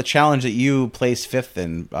like to talk about the challenge that you placed 5th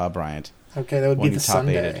in, Bryant. Okay, that would be the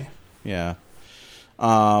Sunday. Yeah.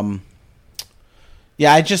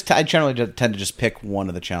 Yeah, I generally tend to just pick one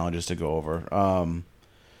of the challenges to go over.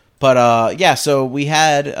 So we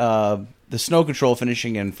had the Snow Control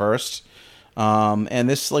finishing in first, and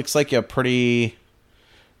this looks like a pretty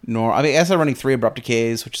normal. I mean, I guess they're running 3 Abrupt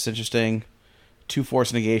Decays, which is interesting. 2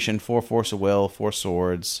 Force Negation, 4 Force of Will, 4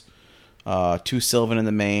 Swords, 2 Sylvan in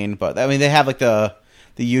the main. But I mean, they have like the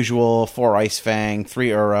usual 4 Ice Fang, 3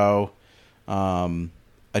 Uro,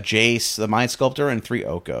 a Jace, the Mind Sculptor, and 3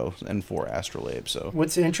 Oko, and 4 Astrolabe. So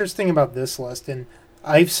what's interesting about this list, and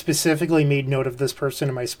I've specifically made note of this person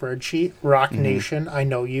in my spreadsheet, Rock Nation, I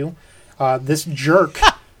know you. This jerk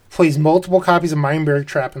plays multiple copies of Mindbreak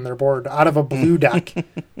Trap in their board out of a blue deck.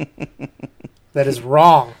 That is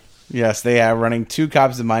wrong. Yes, they are running 2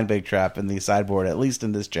 copies of Mindbreak Trap in the sideboard, at least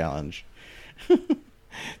in this challenge.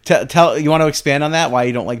 Tell you want to expand on that? Why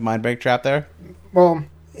you don't like Mindbreak Trap there? Well,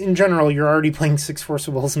 in general, you're already playing 6 Force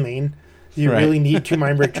of Will's main. You really need 2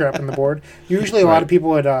 Mindbreak Trap in the board. Usually, a lot of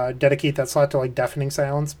people would dedicate that slot to like Deafening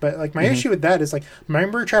Silence, but like my issue with that is like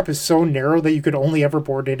Mindbreak Trap is so narrow that you could only ever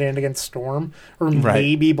board it in against Storm or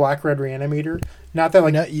maybe Black Red Reanimator. Not that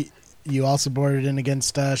like you also boarded in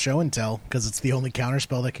against Show and Tell because it's the only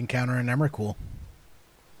counterspell that can counter an Emrakul.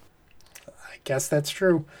 I guess that's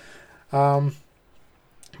true.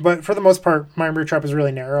 But for the most part, Mindbreak Trap is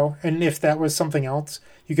really narrow, and if that was something else,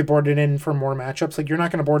 you could board it in for more matchups. Like, you're not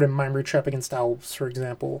going to board in Mindbreak Trap against Elves, for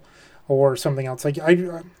example, or something else. Like,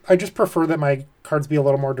 I just prefer that my cards be a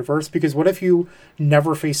little more diverse, because what if you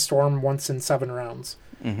never face Storm once in 7 rounds,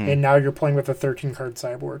 and now you're playing with a 13-card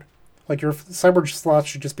sideboard? Like, your sideboard slots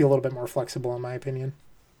should just be a little bit more flexible, in my opinion.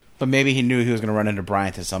 But maybe he knew he was going to run into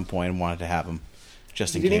Bryant at some point and wanted to have him,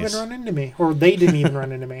 just in case. He didn't even run into me, or they didn't even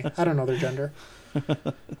run into me. I don't know their gender.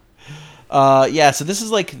 So this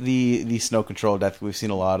is like the snow control deck we've seen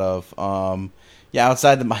a lot of.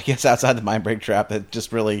 Outside the Mindbreak Trap that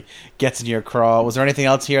just really gets in your craw. Was there anything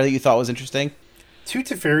else here that you thought was interesting? 2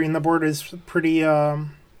 Teferi in the board is pretty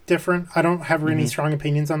different. I don't have any strong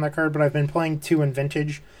opinions on that card, but I've been playing 2 in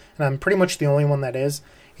Vintage, and I'm pretty much the only one that is.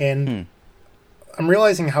 And I'm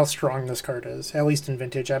realizing how strong this card is, at least in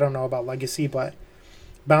Vintage. I don't know about Legacy, but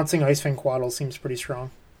bouncing Icefang Quaddle seems pretty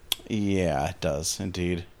strong. Yeah, it does,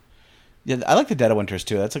 indeed. Yeah, I like the Dead of Winters,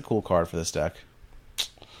 too. That's a cool card for this deck.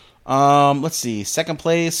 Let's see. Second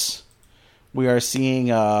place, we are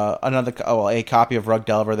seeing a copy of Rug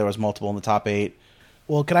Delver. There was multiple in the top 8.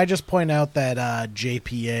 Well, can I just point out that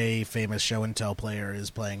JPA, famous Show and Tell player, is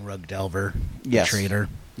playing Rug Delver, the trader.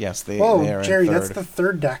 Yes, they are Jerry, in third. that's the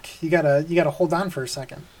third deck. You gotta hold on for a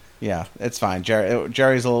second. Yeah, it's fine.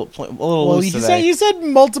 Jerry's a little loose today. You said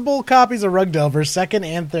multiple copies of Rug Delver. Second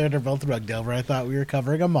and third are both Rug Delver. I thought we were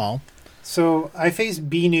covering them all. So I faced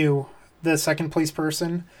Binu, the second place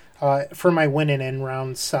person, for my win-in in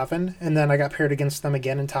round 7, and then I got paired against them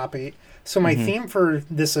again in top 8. So my theme for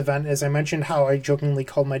this event is I mentioned how I jokingly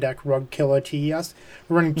called my deck Rug Killa TES.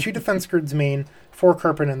 We're running 2 Defense Grids main, 4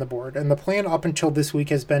 Carpet in the board, and the plan up until this week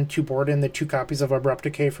has been to board in the 2 copies of Abrupt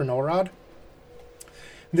Decay for No Rod.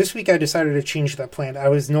 This week I decided to change that plan. I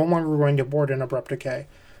was no longer going to board in Abrupt Decay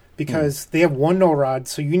because they have 1 No Rod,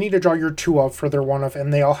 so you need to draw your 2 of for their 1 of,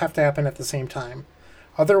 and they all have to happen at the same time.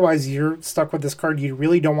 Otherwise, you're stuck with this card you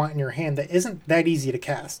really don't want in your hand that isn't that easy to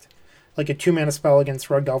cast. Like a 2-mana spell against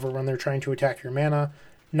Rug Delver when they're trying to attack your mana,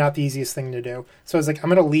 not the easiest thing to do. So I was like, I'm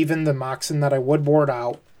going to leave in the Moxen that I would board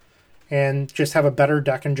out and just have a better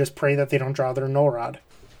deck and just pray that they don't draw their No Rod.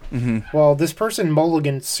 Well, this person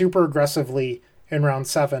mulliganed super aggressively in round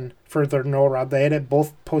 7 for their No Rod. They had it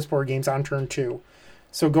both post-board games on turn 2.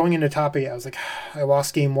 So going into top 8, I was like, I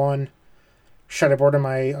lost game 1. Should I board in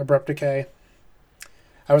my Abrupt Decay?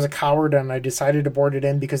 I was a coward and I decided to board it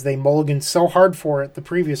in because they mulliganed so hard for it the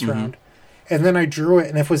previous round. And then I drew it,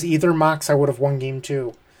 and if it was either Mox, I would have won game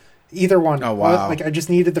 2. Either one. Oh, wow. Like, I just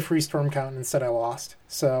needed the free storm count, and instead I lost.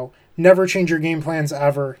 So never change your game plans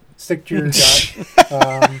ever. Stick to your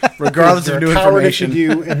gut. Regardless of new information. If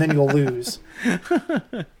you do, and then you'll lose.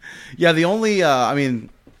 Yeah, the only, the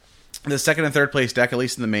second and third place deck, at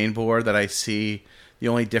least in the main board that I see, the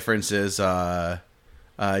only difference is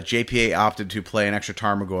JPA opted to play an extra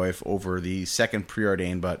Tarmogoyf over the second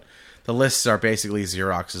Preordain, but the lists are basically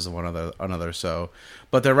Xeroxes of one another. So,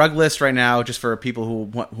 but the rug list right now, just for people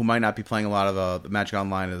who might not be playing a lot of the Magic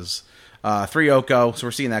Online, is 3 Oko. So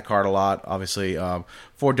we're seeing that card a lot. Obviously,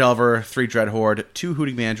 4 Delver, 3 Dreadhorde, 2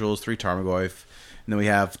 Hooting Mandrills, 3 Tarmogoyf, and then we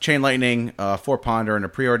have Chain Lightning, 4 Ponder, and a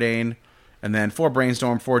Preordain, and then 4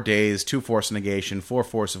 Brainstorm, 4 Daze, 2 Force of Negation, 4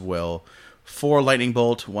 Force of Will, 4 Lightning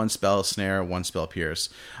Bolt, 1 Spell Snare, 1 Spell Pierce.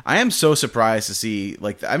 I am so surprised to see,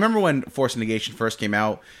 like, I remember when Force of Negation first came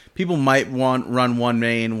out, people might run 1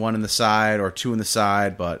 main, 1 in the side, or 2 in the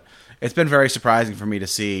side, but it's been very surprising for me to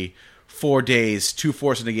see 4 Daze, 2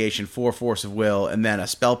 Force of Negation, 4 Force of Will, and then a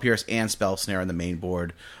Spell Pierce and Spell Snare in the main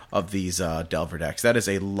board of these Delver decks. That is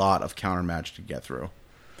a lot of counter match to get through.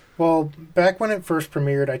 Well, back when it first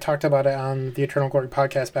premiered, I talked about it on the Eternal Glory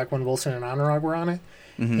podcast back when Wilson and Anurag were on it.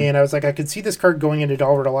 And I was like, I could see this card going into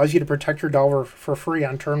Delver. It allows you to protect your Delver for free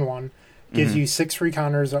on turn 1. Gives you 6 free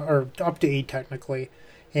counters, or up to 8 technically.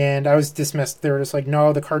 And I was dismissed. They were just like,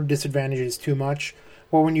 no, the card disadvantage is too much.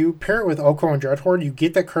 Well, when you pair it with Oko and Dreadhorde, you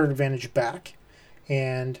get that card advantage back.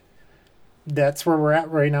 And that's where we're at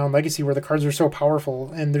right now in Legacy, where the cards are so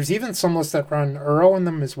powerful. And there's even some lists that run Uro in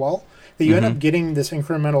them as well, that you end up getting this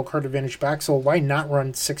incremental card advantage back. So why not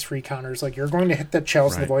run 6 free counters? Like, you're going to hit that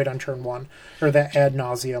Chalice of the Void on turn 1, or that Ad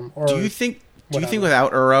Nauseam. Or do you think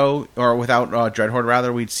without Uro, or without Dreadhorde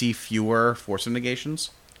rather, we'd see fewer Force of Negations?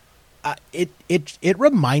 It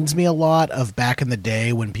reminds me a lot of back in the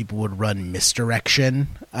day when people would run Misdirection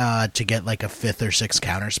to get like a 5th or 6th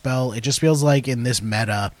counterspell. It just feels like in this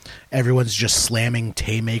meta, everyone's just slamming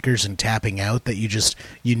Taymakers and tapping out, that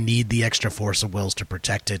you need the extra Force of Wills to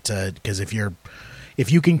protect it. Because if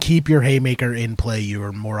you can keep your Haymaker in play, you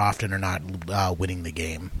are more often or not winning the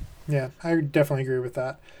game. Yeah, I definitely agree with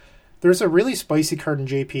that. There's a really spicy card in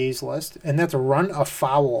JPA's list, and that's Run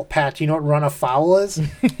Afoul. Pat, do you know what Run Afoul is?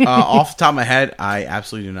 Off the top of my head, I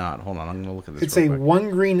absolutely do not. Hold on, I'm going to look at this. It's a 1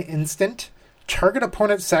 green instant. Target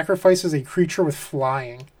opponent sacrifices a creature with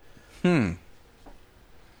flying.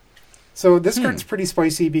 So this card's pretty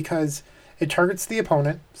spicy because it targets the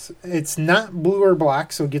opponent. It's not blue or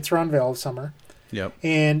black, so it gets around Veil of Summer. Yep.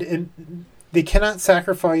 And they cannot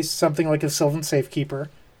sacrifice something like a Sylvan Safekeeper.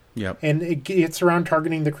 Yep. And it gets around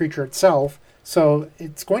targeting the creature itself. So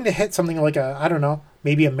it's going to hit something like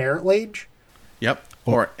maybe a Merit Lage. Yep.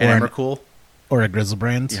 Or an Emrakul. Or a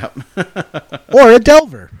Grizzlebrand. Yep. Or a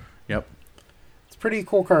Delver. Yep. It's a pretty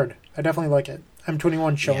cool card. I definitely like it.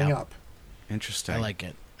 M21 showing up. Interesting. I like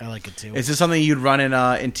it too. Is this something you'd run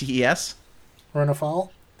in TES? Run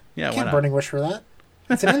Afoul? Yeah, Can't why not? Burning Wish for that.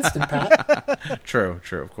 It's an instant, Pat. True,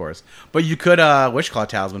 of course. But you could Wishclaw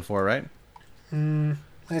Talisman for it, right?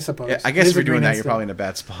 I suppose. Yeah, I guess if you're doing that, you're probably in a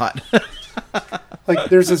bad spot. Like,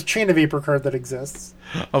 there's this Chain of Vapor card that exists.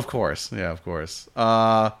 Of course. Yeah, of course.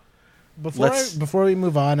 Before we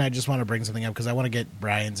move on, I just want to bring something up because I want to get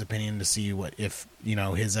Brian's opinion to see if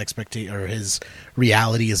his expectation or his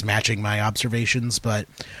reality is matching my observations. But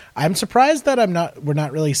I'm surprised that we're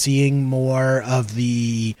not really seeing more of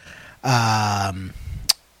the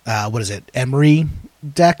Emery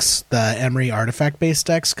decks, the Emery artifact based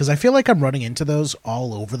decks, because I feel like I'm running into those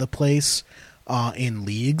all over the place in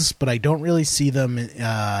leagues, but I don't really see them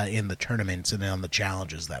in the tournaments and on the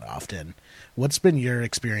challenges that often. What's been your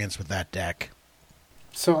experience with that deck?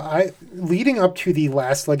 So leading up to the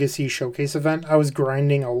last Legacy Showcase event, I was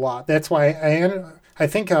grinding a lot. That's why I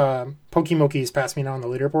think Pokemoki's passed me now on the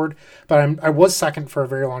leaderboard, but I was second for a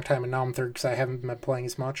very long time, and now I'm third because I haven't been playing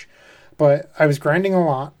as much. But I was grinding a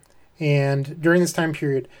lot. And during this time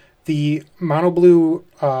period, the Mono Blue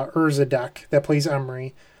Urza deck that plays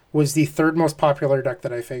Emery was the 3rd most popular deck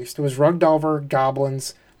that I faced. It was Rug Delver,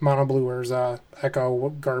 Goblins, Mono Blue Urza, Echo,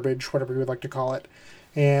 Garbage, whatever you would like to call it.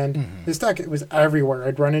 And this deck, it was everywhere.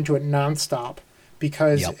 I'd run into it nonstop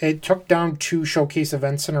because it took down 2 showcase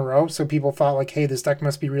events in a row. So people thought like, hey, this deck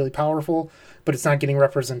must be really powerful, but it's not getting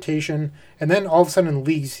representation. And then all of a sudden in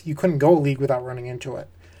leagues, you couldn't go a league without running into it.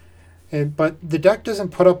 But the deck doesn't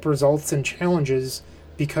put up results and challenges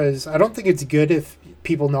because I don't think it's good if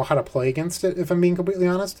people know how to play against it, if I'm being completely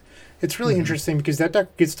honest. It's really interesting because that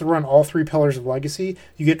deck gets to run all 3 pillars of Legacy.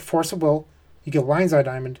 You get Force of Will, you get Lion's Eye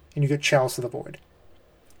Diamond, and you get Chalice of the Void.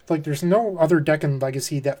 Like, there's no other deck in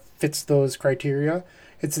Legacy that fits those criteria.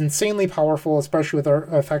 It's insanely powerful, especially with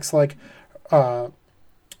effects like Karn,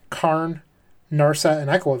 Narset, and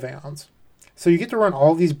Echo of Aeons. So you get to run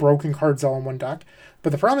all these broken cards all in one deck.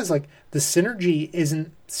 But the problem is, like, the synergy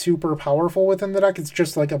isn't super powerful within the deck. It's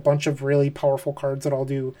just, like, a bunch of really powerful cards that all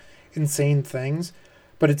do insane things.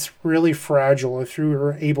 But it's really fragile if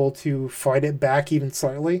you're able to fight it back even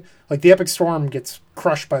slightly. Like, the Epic Storm gets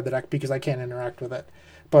crushed by the deck because I can't interact with it.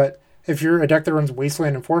 But if you're a deck that runs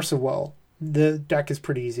Wasteland and Force of Will, the deck is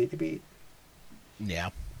pretty easy to beat. Yeah,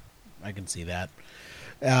 I can see that.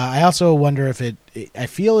 I also wonder if I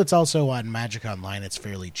feel it's also on Magic Online. It's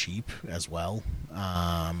fairly cheap as well.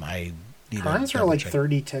 Cards are like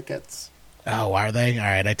 30 tickets. Oh, are they? All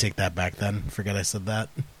right, I take that back then. Forget I said that.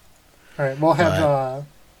 All right, we'll have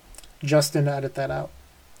Justin edit that out.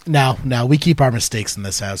 No, we keep our mistakes in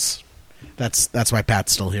this house. That's why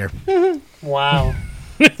Pat's still here. Wow.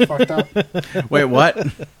 Fucked up. Wait, what?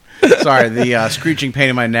 Sorry, the screeching pain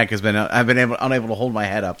in my neck has been. I've been unable to hold my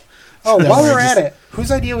head up. Oh, while we're at it, whose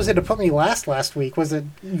idea was it to put me last week? Was it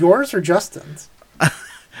yours or Justin's?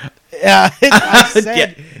 I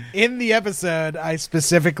said in the episode, I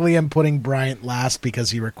specifically am putting Bryant last because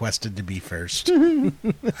he requested to be first.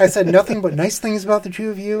 I said nothing but nice things about the 2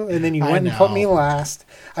 of you, and then you went and put me last.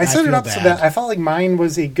 I set it up so that I felt like mine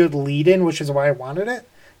was a good lead-in, which is why I wanted it,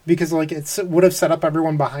 because like it would have set up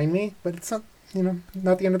everyone behind me, but it's not,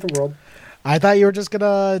 not the end of the world. I thought you were just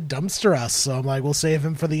gonna dumpster us, so I'm like, we'll save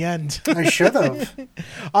him for the end. I should have.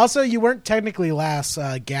 Also, you weren't technically last.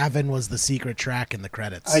 Gavin was the secret track in the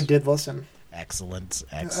credits. I did listen. Excellent.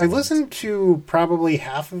 I listened to probably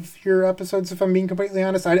half of your episodes, if I'm being completely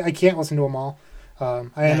honest. I can't listen to them all. I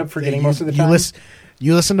end up forgetting most of the time.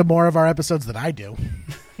 You listen to more of our episodes than I do.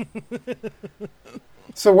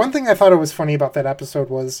 So one thing I thought it was funny about that episode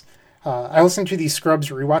was I listened to the Scrubs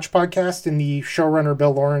rewatch podcast, and the showrunner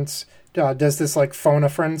Bill Lawrence does this like phone a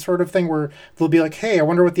friend sort of thing where they'll be like, hey, I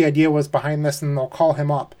wonder what the idea was behind this, and they'll call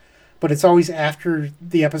him up. But it's always after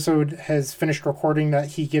the episode has finished recording that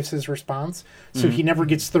he gives his response, so he never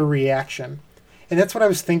gets the reaction. And that's what I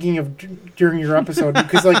was thinking of during your episode,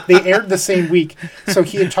 because like they aired the same week. So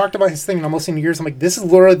he had talked about his thing, and I'm listening to yours. I'm like, this is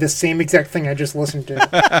literally the same exact thing I just listened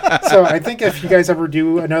to. So I think if you guys ever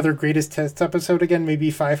do another Greatest Hits episode again,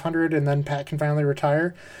 maybe 500, and then Pat can finally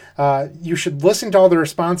retire, you should listen to all the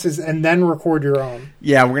responses and then record your own.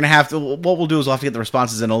 Yeah, we're going to have to... What we'll do is we'll have to get the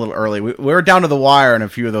responses in a little early. We're down to the wire in a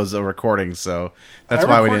few of those recordings, so that's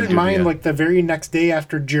why we didn't do mine like the very next day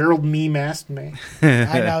after Gerald asked me.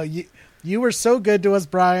 I know. You were so good to us,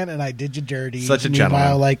 Brian, and I did you dirty. Such a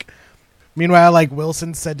gentleman. Meanwhile,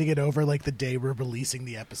 Wilson's sending it over like the day we're releasing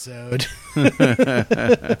the episode. To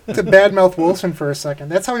badmouth Wilson for a second.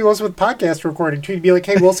 That's how he was with podcast recording, too. He'd be like,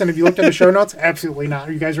 hey, Wilson, have you looked at the show notes? Absolutely not.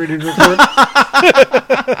 Are you guys ready to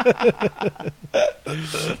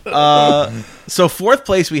record? So fourth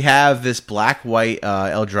place, we have this black-white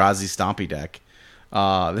Eldrazi Stompy deck.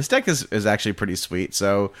 This deck is actually pretty sweet.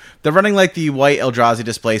 So they're running like the white Eldrazi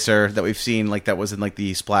Displacer that we've seen, like that was in like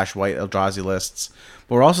the Splash White Eldrazi lists.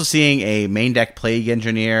 But we're also seeing a main deck Plague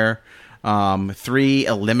Engineer, 3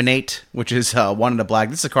 Eliminate, which is 1 in a black.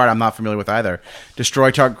 This is a card I'm not familiar with either. Destroy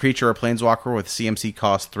target creature or planeswalker with CMC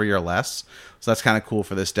cost 3 or less. So that's kind of cool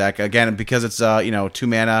for this deck. Again, because it's 2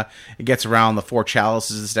 mana, it gets around the 4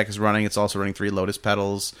 Chalices this deck is running. It's also running 3 Lotus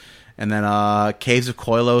Petals. And then Caves of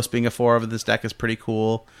Koilos being a 4 of this deck is pretty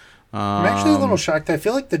cool. I'm actually a little shocked. I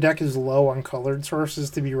feel like the deck is low on colored sources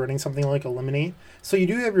to be running something like Eliminate. So you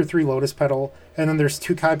do have your 3 Lotus Petal, and then there's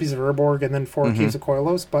 2 copies of Urborg, and then 4 Caves of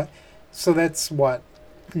Koilos. But so that's what,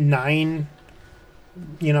 9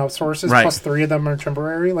 sources, right, plus 3 of them are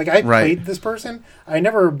temporary. Like I played this person, I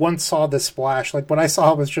never once saw this splash. Like what I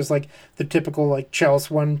saw was just like the typical like Chalice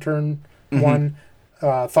 1 turn 1.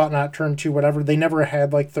 Thought Not turn 2, whatever. They never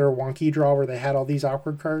had like their wonky draw where they had all these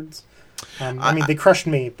awkward cards. They crushed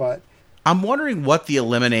me, but I'm wondering what the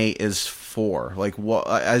Eliminate is for. Like, what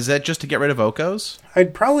is that, just to get rid of Okos?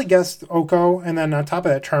 I'd probably guess Oko, and then on top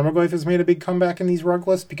of that, Tarmogoyf has made a big comeback in these rug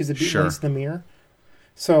lists because it beats the mirror.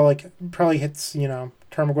 So like probably hits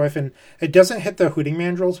Tarmogoyf, and it doesn't hit the Hooting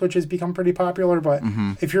Mandrills, which has become pretty popular. But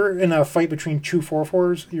if you're in a fight between 2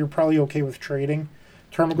 4/4s, you're probably okay with trading.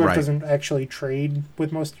 Tarmogoyf doesn't actually trade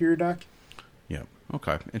with most of your deck. Yeah.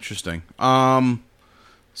 Okay. Interesting.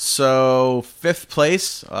 So 5th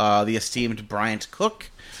place, the esteemed Bryant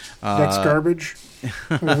Cook. Deck's garbage.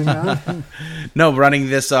 Moving on. No, running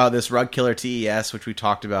this Rug Killer TES, which we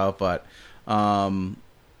talked about, but do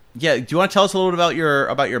you want to tell us a little bit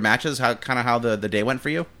about your matches? How the day went for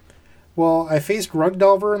you? Well, I faced Rug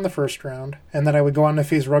Delver in the first round, and then I would go on to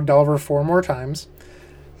face Rug Delver 4 more times.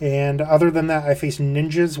 And other than that, I faced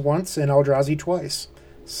Ninjas once and Eldrazi twice.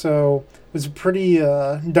 So it was a pretty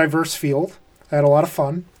diverse field. I had a lot of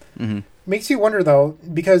fun. Makes you wonder, though,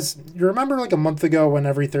 because you remember like a month ago when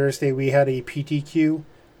every Thursday we had a PTQ,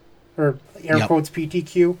 or air quotes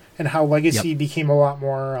PTQ, and how Legacy became a lot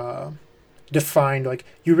more defined. Like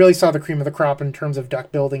you really saw the cream of the crop in terms of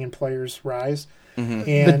deck building and players rise.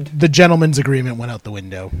 And the gentleman's agreement went out the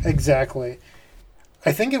window. Exactly.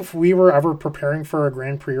 I think if we were ever preparing for a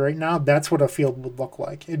Grand Prix right now, that's what a field would look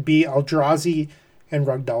like. It'd be Eldrazi and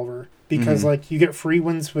Rug Delver. Because you get free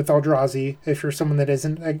wins with Eldrazi if you're someone that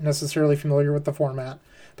isn't necessarily familiar with the format.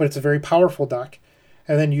 But it's a very powerful deck.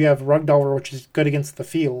 And then you have Rug Delver, which is good against the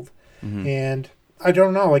field. And I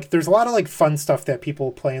don't know. Like there's a lot of fun stuff that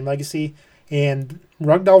people play in Legacy. And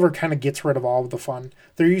Rug Delver kind of gets rid of all of the fun.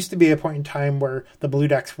 There used to be a point in time where the blue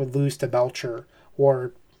decks would lose to Belcher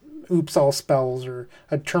or Oops All Spells or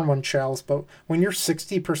a turn 1 Chalice, but when you're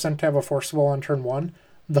 60% to have a Forcible on turn 1,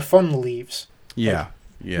 the fun leaves.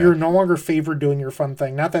 You're no longer favored doing your fun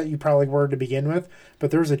thing. Not that you probably were to begin with,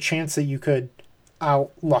 but there's a chance that you could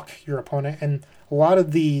outluck your opponent, and a lot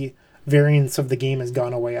of the variance of the game has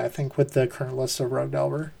gone away, I think, with the current list of Rug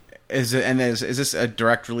Delver. Is this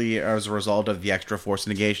directly as a result of the extra force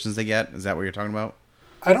negations they get? Is that what you're talking about?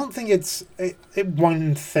 I don't think it's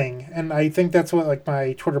one thing, and I think that's what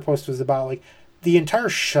my Twitter post was about. the entire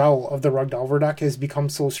shell of the Rug Delver deck has become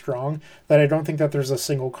so strong that I don't think that there's a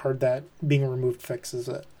single card that being removed fixes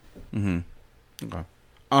it. Okay.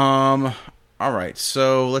 All right.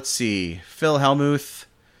 So let's see. Phil Hellmuth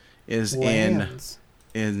is Lands.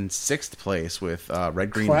 in 6th place with red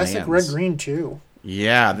green Classic lands. red green too.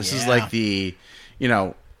 Yeah, this is like the,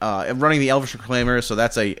 running the Elvish Reclaimer, so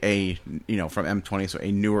that's a from M20, so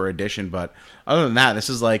a newer edition. But other than that, this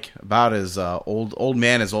is like about as old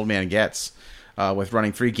man gets. With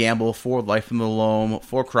running 3 Gamble, 4 Life from the Loam,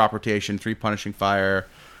 4 Crop Rotation, 3 Punishing Fire,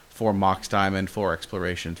 4 Mox Diamond, 4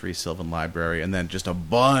 Exploration, 3 Sylvan Library, and then just a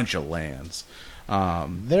bunch of lands.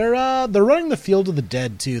 They're running the Field of the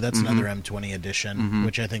Dead too. That's another M20 edition,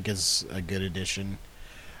 which I think is a good edition.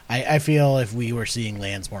 I feel if we were seeing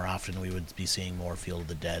lands more often, we would be seeing more Field of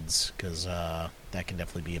the Deads, because that can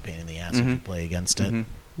definitely be a pain in the ass if you play against it.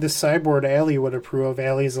 The sideboard Allie would approve.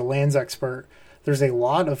 Allie is a lands expert. There's a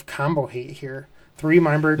lot of combo hate here. 3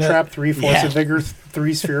 Mindbird Trap, 3 Force of Vigor,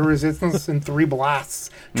 3 Sphere Resistance, and 3 Blasts.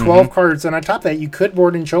 12 cards, and on top of that, you could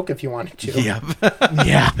board and choke if you wanted to. Yep.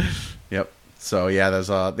 Yeah. Yep. So yeah, there's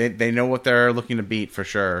they know what they're looking to beat for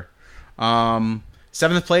sure.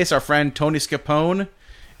 7th place, our friend Tony Scapone,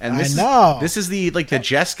 and this is the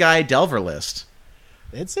Jess Guy Delver list.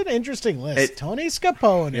 It's an interesting list. Tony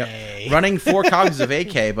Scapone. Yep. Running 4 copies of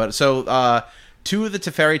AK, but so 2 of the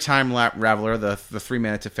Teferi Time Raveler, the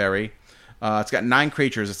 3-mana Teferi. It's got 9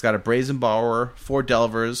 creatures. It's got a Brazen Borrower, 4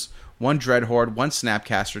 Delvers, 1 Dreadhorde, 1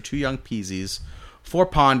 Snapcaster, 2 Young Peasies, 4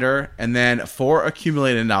 Ponder, and then 4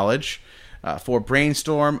 Accumulated Knowledge, 4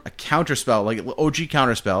 Brainstorm, a Counterspell, like OG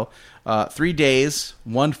Counterspell, 3 Daze,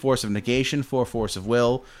 1 Force of Negation, 4 Force of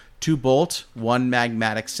Will, 2 Bolt, 1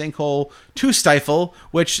 Magmatic Sinkhole, 2 Stifle,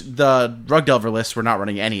 which the Rug Delver lists were not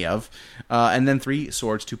running any of, and then 3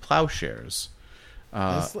 Swords to Plowshares.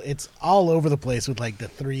 It's all over the place with the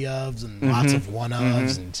 3 ofs and lots of 1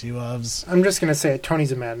 ofs and 2 ofs. I'm just going to say it.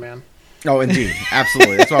 Tony's a madman. Oh, indeed.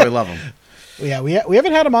 Absolutely. That's why we love him. Yeah, we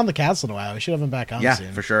haven't had him on the cast in a while. We should have him back on soon.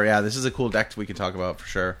 Yeah, for sure. Yeah, this is a cool deck we can talk about for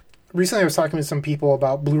sure. Recently, I was talking to some people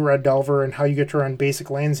about Blue-Red Delver and how you get to run basic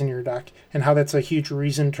lands in your deck, and how that's a huge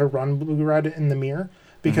reason to run Blue-Red in the mirror,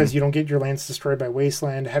 because you don't get your lands destroyed by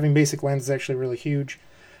Wasteland. Having basic lands is actually really huge.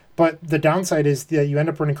 But the downside is that you end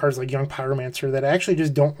up running cards like Young Pyromancer that actually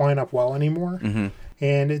just don't line up well anymore.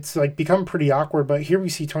 And it's become pretty awkward. But here we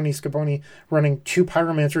see Tony Scapone running 2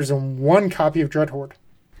 Pyromancers and 1 copy of Dreadhorde.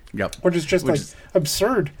 Yep. Which is just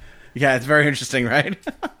absurd. Yeah, it's very interesting, right?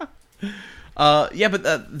 Yeah, but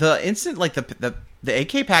the instant the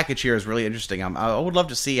AK package here is really interesting. I would love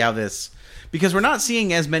to see how this, because we're not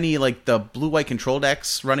seeing as many the blue-white control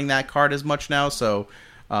decks running that card as much now. So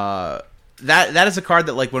that is a card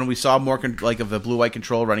that when we saw more of the blue-white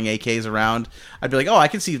control running AKs around, I'd be like, oh, I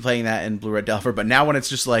can see playing that in Blue-Red Delver. But now when it's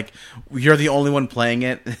just you're the only one playing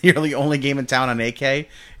it, you're the only game in town on AK,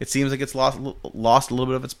 it seems like it's lost a little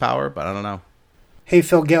bit of its power. But I don't know. Hey,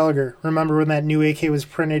 Phil Gallagher, remember when that new AK was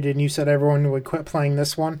printed and you said everyone would quit playing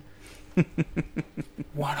this one?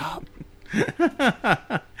 What up?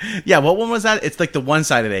 Yeah, what one was that? It's the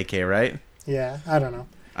one-sided AK, right? Yeah, I don't know.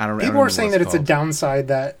 People are saying that it's a downside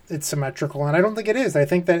that it's symmetrical, and I don't think it is. I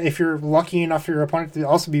think that if you're lucky enough for your opponent to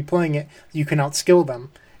also be playing it, you can outskill them.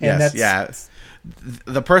 And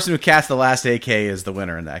the person who cast the last AK is the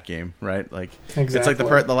winner in that game, right? Exactly.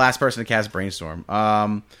 It's the last person to cast Brainstorm.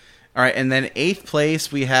 All right, and then 8th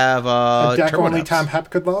place we have a deck Turbo only Dubs. Tom Hep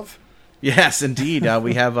could love. Yes, indeed.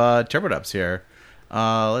 We have Turbo Dubs here.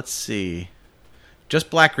 Let's see. Just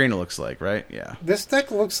black-green, it looks like, right? Yeah. This deck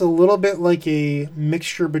looks a little bit like a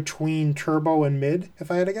mixture between Turbo and Mid, if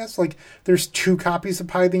I had to guess. There's 2 copies of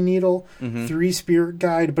Pithing Needle, 3 Spirit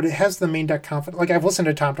Guide, but it has the main deck confidence. I've listened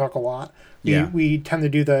to Tom talk a lot. We tend to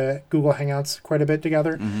do the Google Hangouts quite a bit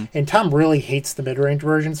together, and Tom really hates the mid-range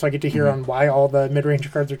version, so I get to hear on why all the mid-range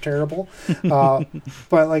cards are terrible. But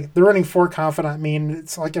they're running 4 Confidant main.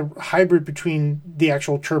 It's like a hybrid between the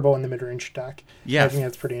actual Turbo and the mid-range deck. Yeah. I think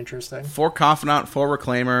that's pretty interesting. 4 Confidant, 4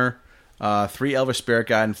 Reclaimer, 3 Elvish Spirit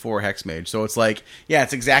Guide, and 4 Hexmage. So it's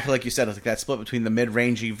it's exactly like you said. It's that split between the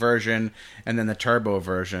mid-rangey version and then the Turbo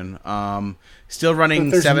version. Still running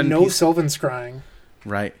but there's 7. No Sylvan Scrying.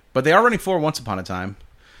 Right, but they are running 4 Once Upon a Time,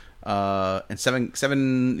 and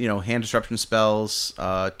seven hand disruption spells,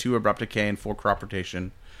 2 Abrupt Decay, and 4 Crop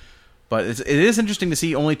Rotation. But it is interesting to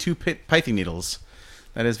see only 2 Pithing Needles.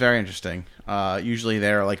 That is very interesting. Usually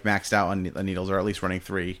they're maxed out on the needles, or at least running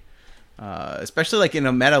 3. Especially like in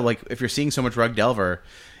a meta, like if you're seeing so much Rug Delver,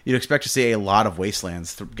 you'd expect to see a lot of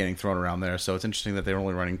Wastelands getting thrown around there. So it's interesting that they're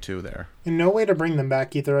only running 2 there. And no way to bring them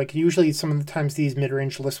back either. Like usually some of the times these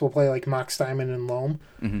mid-range lists will play like Mox Diamond and Loam.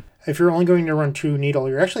 Mm-hmm. If you're only going to run 2 Needle,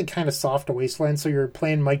 you're actually kind of soft to Wasteland, so your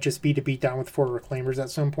plan might just be to beat down with 4 Reclaimers at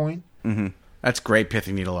some point. Mm-hmm. That's great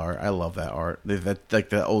Pithing Needle art. I love that art. That like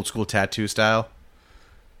the old school tattoo style.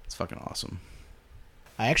 It's fucking awesome.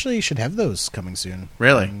 I actually should have those coming soon.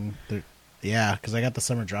 Really? Yeah, because I got the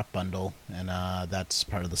summer drop bundle, and that's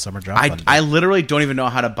part of the summer drop bundle. I literally don't even know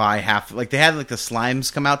how to buy half. Like, they had like the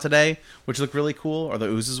slimes come out today, which look really cool, or the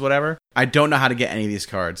oozes, whatever. I don't know how to get any of these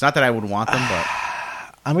cards. Not that I would want them, but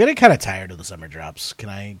I'm getting kind of tired of the summer drops. Can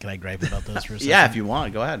I gripe about those for a second? Yeah, if you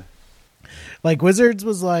want, go ahead. Like, Wizards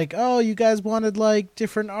was like, oh, you guys wanted like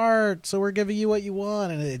different art, so we're giving you what you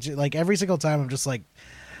want, and it, like every single time I'm just like,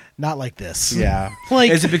 not like this. Yeah.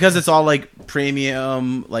 Like, is it because it's all like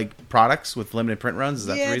premium like products with limited print runs? Is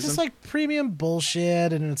that the reason? Yeah, just like premium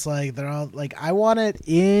bullshit, and it's like they're all like, I want it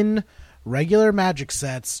in regular Magic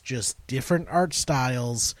sets, just different art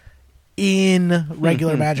styles in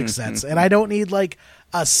regular Magic sets, and I don't need like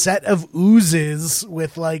a set of oozes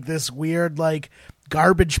with like this weird like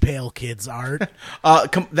Garbage Pail Kids art.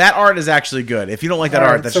 That art is actually good. If you don't like that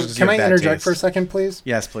art, that's just can I interject taste. for a second, please?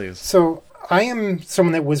 Yes, please. So I am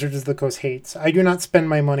someone that Wizards of the Coast hates. I do not spend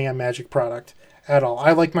my money on Magic product at all.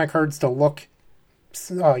 I like my cards to look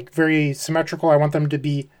like very symmetrical. I want them to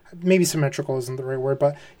be, maybe symmetrical isn't the right word,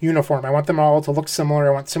 but uniform. I want them all to look similar.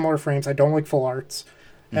 I want similar frames. I don't like full arts.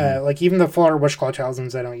 Like even the full art Wishclaw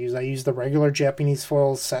Talismans I don't use. I use the regular Japanese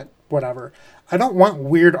foils set, whatever. I don't want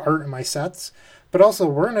weird art in my sets. But also,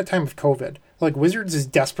 we're in a time of COVID. Like, Wizards is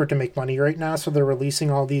desperate to make money right now, so they're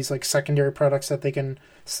releasing all these, like, secondary products that they can,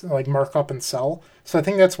 like, mark up and sell. So I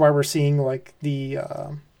think that's why we're seeing, like, the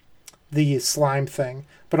slime thing.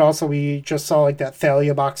 But also, we just saw, like, that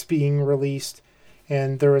Thalia box being released.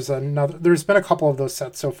 And there's been a couple of those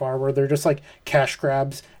sets so far where they're just, like, cash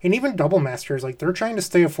grabs. And even Double Masters, like, they're trying to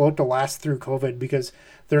stay afloat to last through COVID because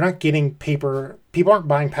they're not getting paper. People aren't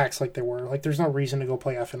buying packs like they were. Like, there's no reason to go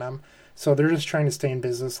play F&M. So they're just trying to stay in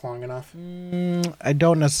business long enough. I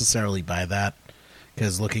don't necessarily buy that,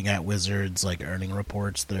 because looking at Wizards like earning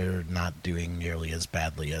reports, they're not doing nearly as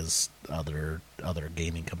badly as other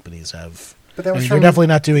gaming companies have. But that was they're definitely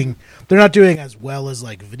not doing. They're not doing as well as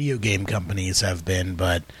like video game companies have been.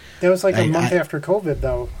 But that was like a month after COVID,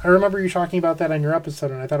 though. I remember you talking about that on your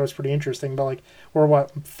episode, and I thought it was pretty interesting. But like, we're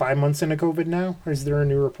 5 months into COVID now? Or is there a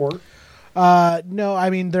new report? No, I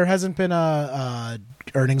mean there hasn't been a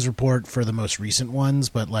earnings report for the most recent ones,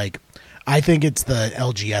 but like I think it's the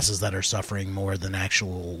LGSs that are suffering more than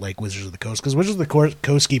actual like Wizards of the Coast, because Wizards of the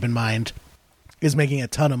Coast, keep in mind, is making a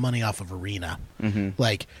ton of money off of Arena.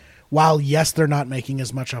 Like, while yes, they're not making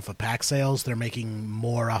as much off of pack sales, they're making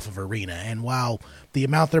more off of Arena, and while the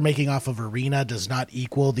amount they're making off of Arena does not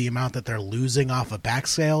equal the amount that they're losing off of pack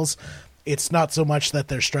sales, it's not so much that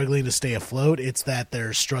they're struggling to stay afloat, it's that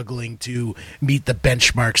they're struggling to meet the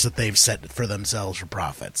benchmarks that they've set for themselves for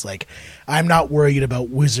profits. Like, I'm not worried about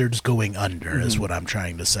Wizards going under, is what I'm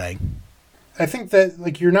trying to say. I think that,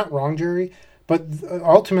 like, you're not wrong, Jerry, but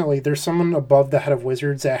ultimately there's someone above the head of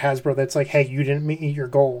Wizards at Hasbro that's like, hey, you didn't meet your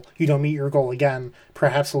goal. You don't meet your goal again.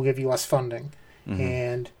 Perhaps we'll give you less funding.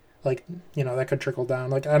 And, like, you know, that could trickle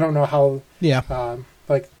down. Like, I don't know how,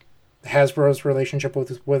 like, Hasbro's relationship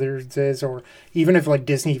with Wizards is, or even if like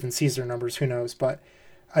Disney even sees their numbers, who knows? But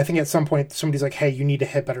I think at some point somebody's like, hey, you need to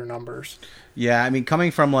hit better numbers. Yeah, I mean, coming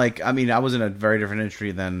from like, I mean, I was in a very different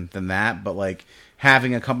industry than that, but like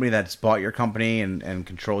having a company that's bought your company and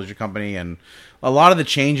controls your company, and a lot of the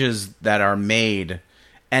changes that are made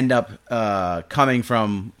end up coming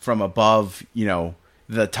from above, you know,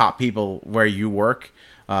 the top people where you work,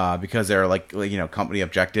 because they're like, you know, company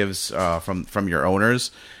objectives from your owners.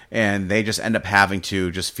 And they just end up having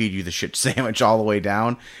to just feed you the shit sandwich all the way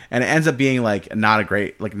down, and it ends up being like not a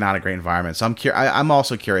great environment. So I'm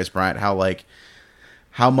also curious, Bryant,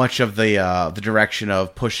 how much of the direction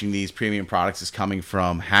of pushing these premium products is coming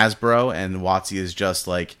from Hasbro, and WotC is just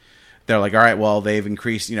like, they're like, all right, well, they've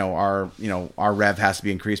increased, our rev has to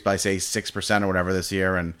be increased by say 6% or whatever this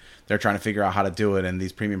year, and they're trying to figure out how to do it, and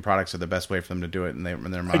these premium products are the best way for them to do it in their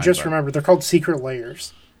mind. I just remember they're called secret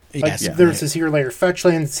layers. Like, there's a secret layer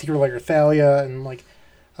Fetchland, secret layer Thalia, and like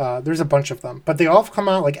there's a bunch of them. But they all have come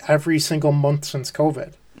out like every single month since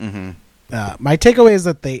COVID. My takeaway is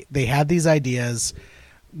that they had these ideas,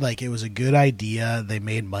 like it was a good idea, they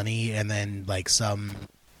made money, and then like some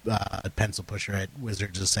pencil pusher at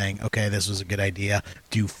Wizards is saying, okay, this was a good idea,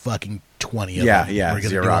 do fucking 20 of them. Yeah, We're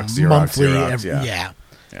gonna Xerox, do them monthly. Xerox, yeah.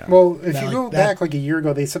 Yeah. Well, if Now, you like, go back like a year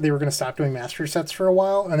ago, they said they were going to stop doing master sets for a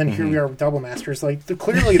while, and then here we are with double masters. Like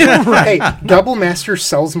clearly, hey, double master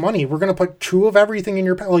sells money. We're going to put 2 of everything in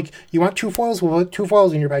your pack. Like you want 2 foils, we'll put 2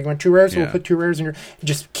 foils in your bag. You want 2 rares, we'll put 2 rares in your.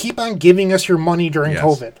 Just keep on giving us your money during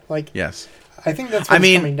COVID. Like yes. I think that's what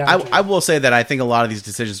it's coming down to. I will say that I think a lot of these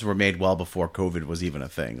decisions were made well before COVID was even a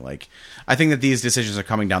thing. Like, I think that these decisions are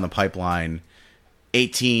coming down the pipeline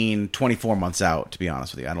 18, 24 months out, to be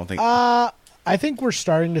honest with you. I don't think... I think we're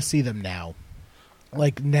starting to see them now.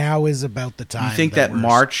 Like, now is about the time. You think that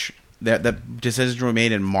March, that decisions were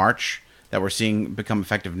made in March that we're seeing become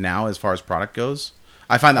effective now as far as product goes?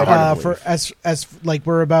 I find that hard to believe. As like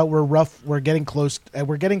we're getting close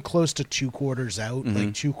to 2 quarters out.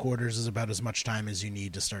 Like 2 quarters is about as much time as you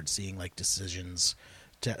need to start seeing like decisions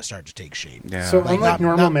to start to take shape. Yeah. So unlike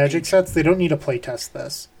normal Magic sets, they don't need to play test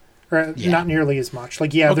this, or not nearly as much.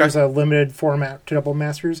 Like there's a limited format to double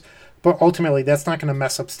masters, but ultimately that's not going to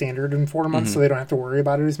mess up standard in 4 months, so they don't have to worry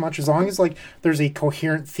about it as much. As long as like there's a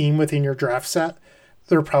coherent theme within your draft set,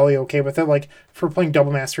 they're probably okay with it. Like for playing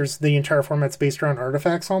double masters, the entire format's based around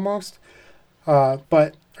artifacts almost, or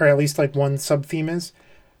at least like one sub theme is.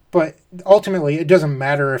 But ultimately, it doesn't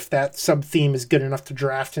matter if that sub theme is good enough to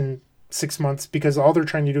draft in 6 months, because all they're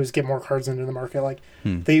trying to do is get more cards into the market. Like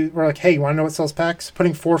they were like, "Hey, you want to know what sells packs?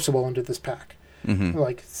 Putting Forcible into this pack."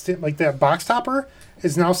 Like that box topper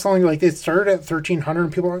is now selling. Like it started at 1,300,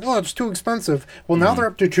 and people are like, "Oh, it's too expensive." Well, now they're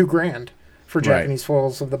up to $2,000. For Japanese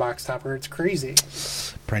foils of the box topper. It's crazy.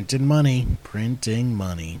 Printing money.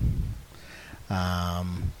 I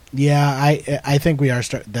think we are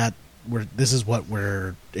this is what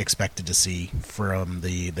we're expected to see from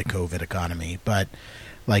the COVID economy. But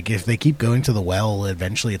like if they keep going to the well,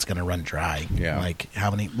 eventually it's going to run dry. Yeah. Like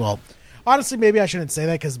how many? Well, honestly, maybe I shouldn't say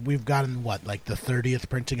that because we've gotten like the 30th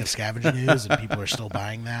printing of Scavenging Ooze, and people are still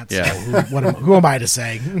buying that. Yeah. So who am I to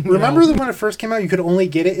say? Remember that when it first came out, you could only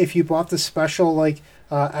get it if you bought the special like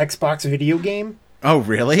Xbox video game. Oh,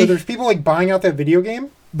 really? So there's people like buying out that video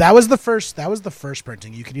game. That was the first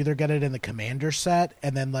printing. You could either get it in the Commander set,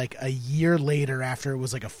 and then like a year later, after it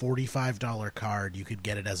was like a $45 card, you could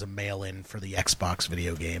get it as a mail-in for the Xbox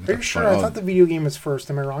video game. Are you sure? I thought the video game was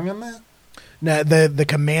first. Am I wrong on that? No, the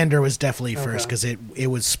Commander was definitely first because it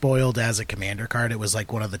was spoiled as a Commander card. It was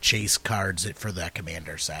like one of the chase cards for that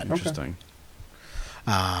Commander set. Interesting.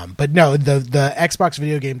 But no, the Xbox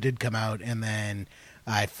video game did come out, and then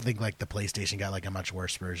I think like the PlayStation got like a much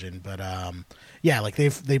worse version. But like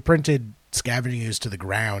they printed Scavenging Ooze to the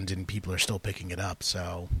ground, and people are still picking it up.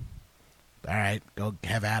 So, all right, go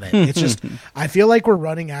have at it. It's just I feel like we're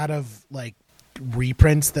running out of like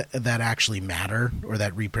reprints that actually matter, or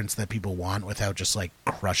that reprints that people want, without just like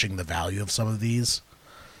crushing the value of some of these.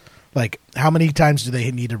 Like, how many times do they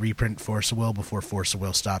need to reprint Force of Will before Force of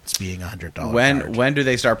Will stops being $100? When do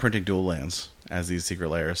they start printing dual lands as these secret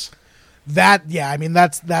layers? That's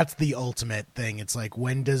the ultimate thing. It's like,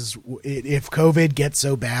 if COVID gets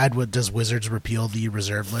so bad, does Wizards repeal the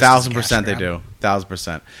reserve list? 1,000% they do.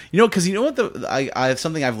 1,000%. Because you know what I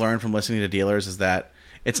something I've learned from listening to dealers is that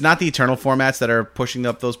it's not the Eternal formats that are pushing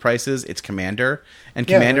up those prices. It's Commander, and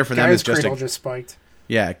Commander for them is just spiked.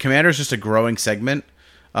 Yeah, Commander is just a growing segment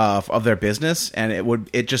of their business, and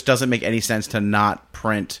it just doesn't make any sense to not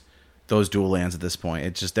print those dual lands at this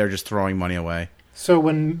point. They're just throwing money away. So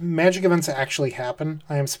when Magic events actually happen,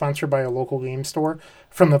 I am sponsored by a local game store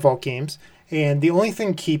from the Vault Games, and the only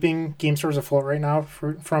thing keeping game stores afloat right now,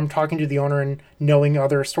 from talking to the owner and knowing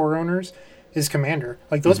other store owners, is Commander.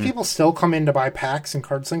 Like, those people still come in to buy packs and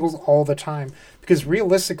card singles all the time, because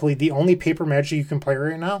realistically the only paper Magic you can play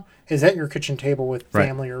right now is at your kitchen table with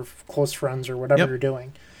family or close friends or whatever you're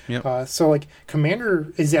doing. So like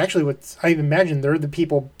Commander is actually what I imagine they're the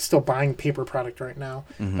people still buying paper product right now.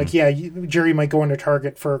 Like Jerry might go into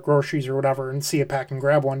Target for groceries or whatever and see a pack and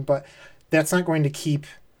grab one, but that's not going to keep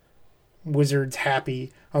Wizards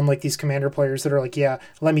happy, unlike these Commander players that are like,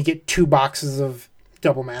 let me get 2 boxes of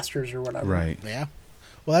Double Masters or whatever. Right. Yeah.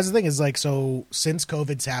 Well, that's the thing, is like, so since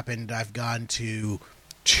COVID's happened, I've gone to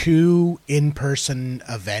 2 in-person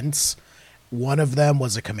events. One of them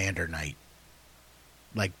was a Commander night.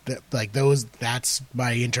 That's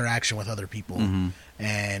my interaction with other people.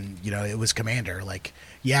 And, it was Commander. Like,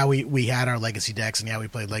 we had our Legacy decks, and we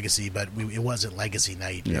played Legacy, but it wasn't Legacy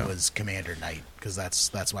night. It was Commander night, because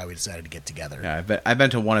that's why we decided to get together. Yeah, I've been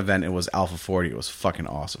to one event. It was Alpha 40. It was fucking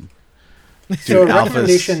awesome. So a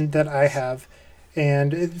recommendation that I have,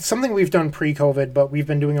 and it's something we've done pre-COVID, but we've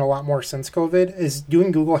been doing a lot more since COVID, is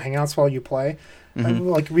doing Google Hangouts while you play.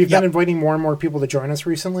 Like, we've been inviting more and more people to join us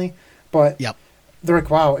recently, but they're like,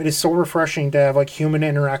 wow, it is so refreshing to have like human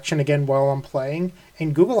interaction again while I'm playing.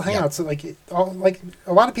 And Google Hangouts, like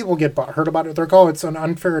a lot of people get hurt about it. They're like, oh, it's an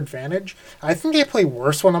unfair advantage. I think I play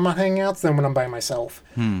worse when I'm on Hangouts than when I'm by myself.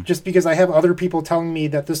 Just because I have other people telling me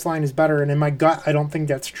that this line is better, and in my gut, I don't think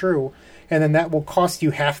that's true. And then that will cost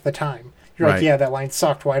you half the time. You're like, yeah, that line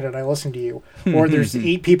sucked. Why did I listen to you? Or there's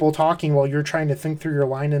 8 people talking while you're trying to think through your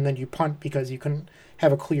line, and then you punt because you couldn't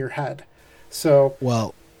have a clear head. So,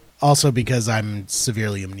 well, also because I'm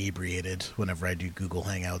severely inebriated whenever I do Google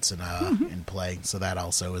Hangouts and play, so that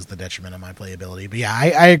also is the detriment of my playability. But yeah,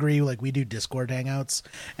 I agree. Like, we do Discord Hangouts,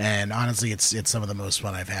 and honestly, it's some of the most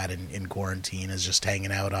fun I've had in quarantine is just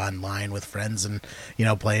hanging out online with friends and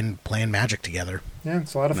playing Magic together. Yeah,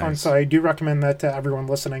 it's a lot of fun. So I do recommend that to everyone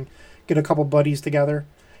listening. Get a couple buddies together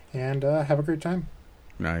and have a great time.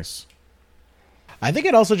 Nice. I think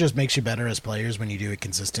it also just makes you better as players when you do it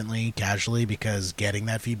consistently, casually, because getting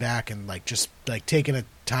that feedback and just taking a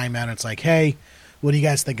time out, it's like, hey, what do you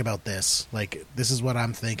guys think about this? Like, this is what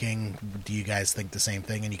I'm thinking. Do you guys think the same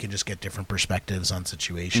thing? And you can just get different perspectives on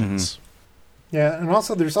situations. Mm-hmm. Yeah, and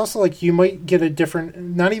also there's also you might get a different,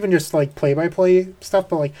 not even just play-by-play stuff,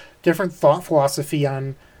 but different thought philosophy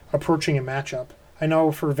on approaching a matchup. I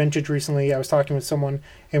know for Vintage recently, I was talking with someone,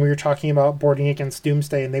 and we were talking about boarding against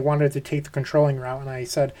Doomsday, and they wanted to take the controlling route, and I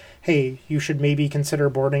said, hey, you should maybe consider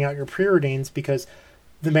boarding out your preordains, because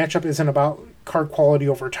the matchup isn't about card quality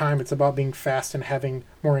over time, it's about being fast and having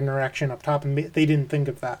more interaction up top, and they didn't think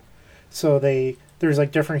of that. So there's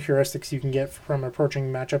different heuristics you can get from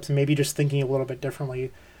approaching matchups, and maybe just thinking a little bit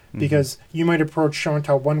differently, because you might approach show and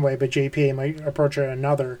tell one way, but JPA might approach it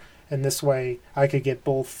another, and this way I could get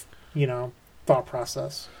both, thought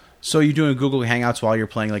process. So you're doing Google Hangouts while you're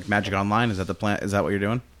playing Magic Online? Is that the plan? Is that what you're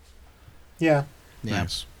doing? Yeah.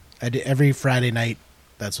 Nice. I do every Friday night.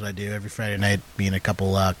 That's what I do. Every Friday night, me and a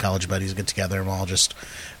couple college buddies get together, and we'll all just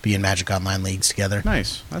be in Magic Online leagues together.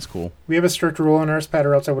 Nice. That's cool. We have a strict rule in our SPAT,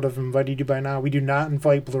 or else I would have invited you by now. We do not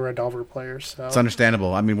invite Blue Red Delver players. So. It's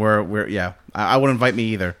understandable. I mean, we're yeah. I wouldn't invite me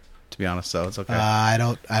either, to be honest. So it's okay. I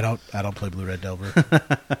don't play Blue Red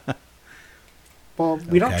Delver. Well,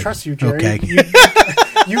 we don't trust you, Jerry. Okay.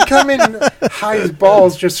 You come in high as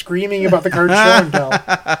balls just screaming about the card show and tell.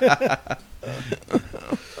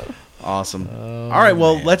 Awesome. All right,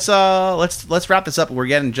 well, let's wrap this up. We're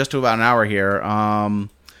getting just to about an hour here.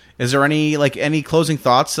 Is there any closing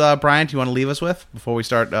thoughts, Bryant, you want to leave us with before we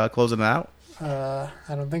start closing it out? I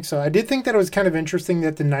don't think so. I did think that it was kind of interesting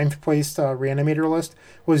that the 9th place Reanimator list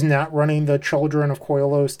was not running the Children of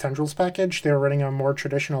Koilos Tendrils package. They were running a more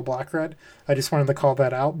traditional black-red. I just wanted to call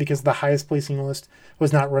that out because the highest placing list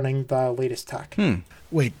was not running the latest tech.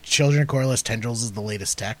 Wait, Children of Koilos Tendrils is the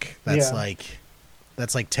latest tech? That's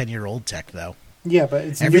 10-year-old tech, though. Yeah, but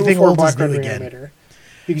it's everything new for old black-red is new Reanimator. again.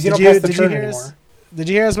 Because you don't pass the turn anymore. Did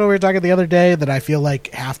you hear us when we were talking the other day that I feel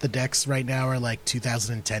like half the decks right now are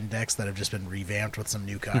 2010 decks that have just been revamped with some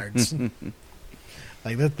new cards?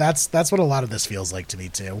 That's what a lot of this feels like to me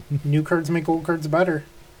too. New cards make old cards better.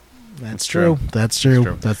 That's true. That's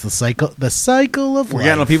true. That's the cycle. The cycle of life. We're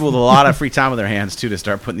getting people with a lot of free time on their hands too to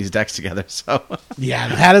start putting these decks together. So yeah,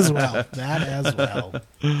 that as well.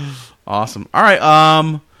 Awesome. All right.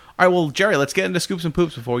 Well, Jerry, let's get into scoops and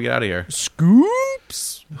poops before we get out of here.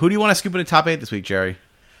 Scoops. Who do you want to scoop in the top 8 this week, Jerry?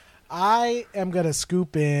 I am going to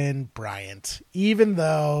scoop in Bryant, even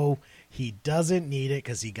though he doesn't need it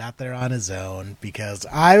because he got there on his own, because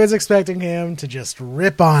I was expecting him to just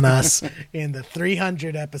rip on us in the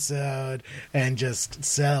 300 episode and just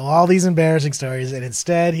sell all these embarrassing stories, and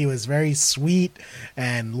instead he was very sweet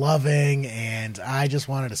and loving, and I just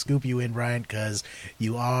wanted to scoop you in, Bryant, because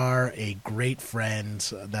you are a great friend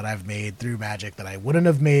that I've made through Magic that I wouldn't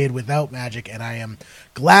have made without Magic, and I am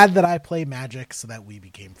glad that I play Magic so that we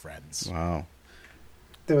became friends. Wow.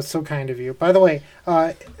 That was so kind of you. By the way,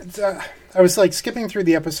 I was skipping through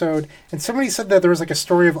the episode, and somebody said that there was a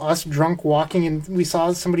story of us drunk walking, and we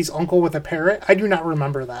saw somebody's uncle with a parrot. I do not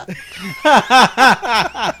remember that.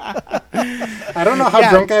 I don't know how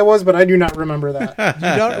drunk I was, but I do not remember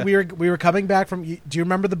that. We were coming back from. Do you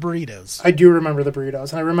remember the burritos? I do remember the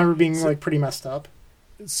burritos, and I remember being pretty messed up.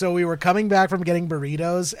 So we were coming back from getting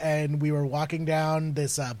burritos, and we were walking down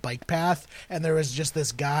this bike path, and there was just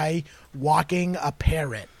this guy walking a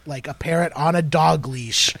parrot on a dog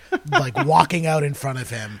leash, walking out in front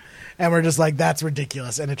of him. And we're just like, that's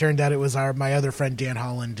ridiculous. And it turned out it was my other friend, Dan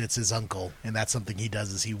Holland. It's his uncle. And that's something he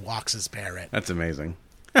does, is he walks his parrot. That's amazing.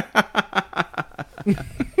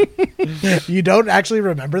 You don't actually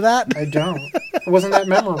remember that? I don't. It wasn't that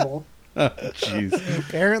memorable. Jeez.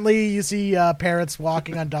 Apparently, you see parrots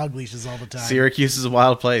walking on dog leashes all the time. Syracuse is a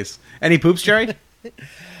wild place. Any poops, Jerry?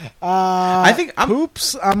 I think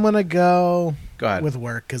Poops, I'm going to go ahead. with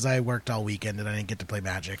work because I worked all weekend and I didn't get to play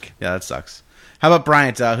Magic. Yeah, that sucks. How about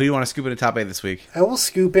Bryant? Who do you want to scoop into top 8 this week? I will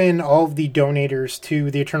scoop in all of the donators to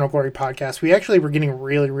the Eternal Glory podcast. We actually were getting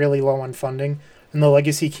really, really low on funding, and the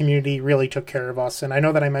Legacy community really took care of us. And I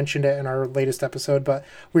know that I mentioned it in our latest episode, but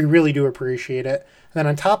we really do appreciate it. And then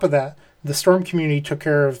on top of that, the Storm community took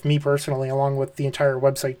care of me personally, along with the entire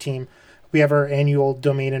website team. We have our annual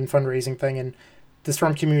domain and fundraising thing, and the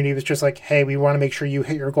Storm community was just like, hey, we want to make sure you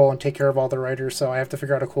hit your goal and take care of all the writers, so I have to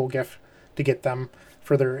figure out a cool gift to get them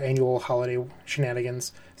for their annual holiday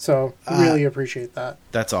shenanigans. So really appreciate that.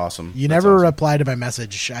 That's awesome. You never replied to my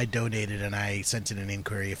message. I donated and I sent in an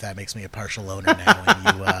inquiry if that makes me a partial owner now,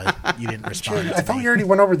 and you didn't respond. I thought we already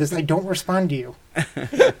went over this. I don't respond to you.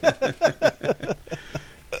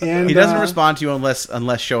 And he doesn't respond to you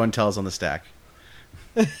unless show and tell is on the stack.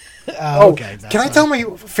 Okay. Can I tell my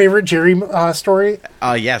favorite Jerry story?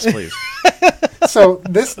 Yes, please. So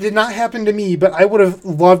this did not happen to me, but I would have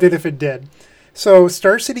loved it if it did. So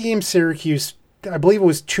Star City Games Syracuse, I believe it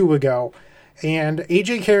was 2 ago, and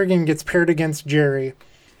AJ Kerrigan gets paired against Jerry,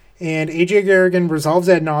 and AJ Kerrigan resolves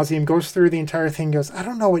ad nauseum, goes through the entire thing, goes, I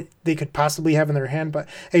don't know what they could possibly have in their hand, but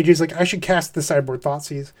AJ's like, I should cast the Sideboard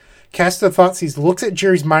Thoughtseize. Cast the Thoughtseize, looks at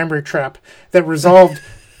Jerry's Mind Break Trap that resolved.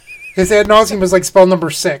 His ad nauseum was like spell number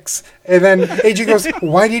 6. And then AJ goes,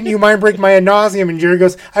 why didn't you mind break my ad nauseum? And Jerry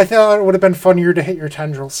goes, I thought it would have been funnier to hit your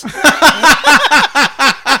tendrils.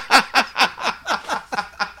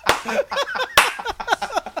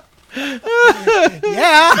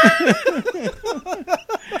 Yeah.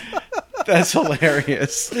 That's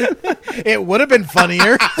hilarious. It would have been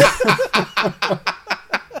funnier.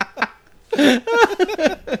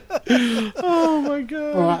 Oh my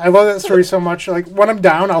god! I love that story so much. Like when I'm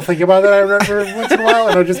down, I'll think about it every once in a while,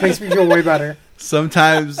 and it just makes me feel way better.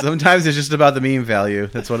 Sometimes it's just about the meme value.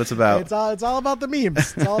 That's what it's about. It's all about the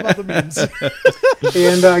memes. It's all about the memes.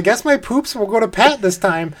 And I guess my poops will go to Pat this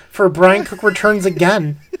time for Brian Cook returns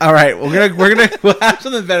again. All right, we'll have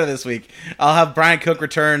something better this week. I'll have Brian Cook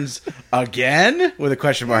returns again with a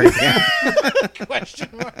question mark. Question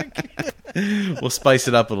mark. We'll spice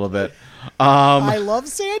it up a little bit. I love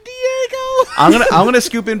San Diego. I'm gonna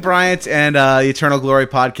scoop in Bryant and the Eternal Glory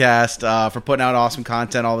podcast for putting out awesome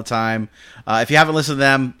content all the time. If you haven't listened to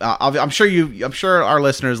them, I'm sure our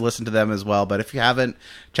listeners listen to them as well. But if you haven't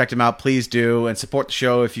checked them out, please do and support the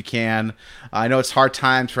show if you can. I know it's hard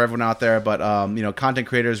times for everyone out there, but content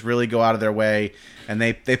creators really go out of their way and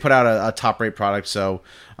they put out a top rate product. So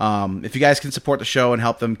if you guys can support the show and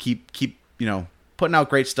help them keep putting out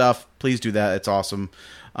great stuff, please do that. It's awesome.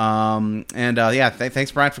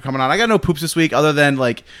 Thanks Brian for coming on. I got no poops this week other than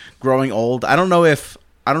like growing old. I don't know if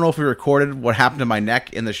we recorded what happened to my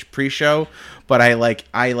neck in the pre-show, but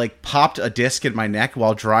I popped a disc in my neck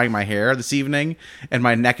while drying my hair this evening, and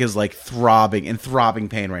my neck is like throbbing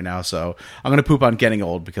pain right now. So I'm gonna poop on getting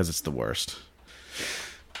old because it's the worst.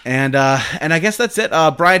 And I guess that's it.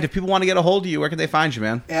 Brian, if people want to get a hold of you, where can they find you,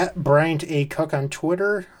 man? At Bryant A. Cook on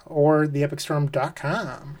Twitter or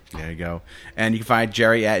theepicstorm.com. There you go. And you can find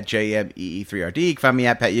Jerry at JMEE3RD. You can find me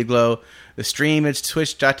at Pat Uglo. The stream, it's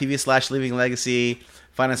twitch.tv/Living Legacy.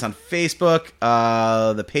 Find us on Facebook.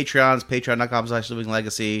 The Patreons, patreon.com/Living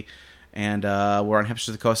Legacy. And we're on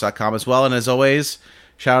hipstersofthecoast.com as well. And as always,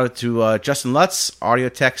 shout out to Justin Lutz, audio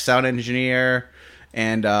tech, sound engineer.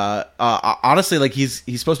 And honestly, like he's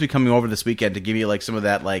supposed to be coming over this weekend to give you like some of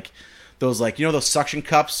that, like those those suction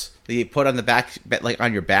cups that you put on the back, like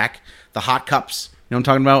on your back, the hot cups. You know what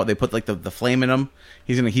I'm talking about? They put like the flame in them.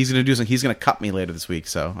 He's gonna do something. He's gonna cut me later this week,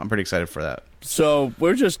 so I'm pretty excited for that. So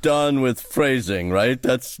we're just done with phrasing, right?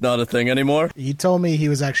 That's not a thing anymore. He told me he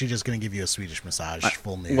was actually just going to give you a Swedish massage,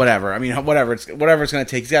 full nude. Whatever. I mean, whatever it's gonna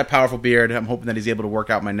take. He's got a powerful beard. I'm hoping that he's able to work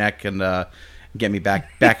out my neck and get me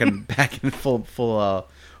back in full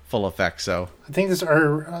effect. So I think this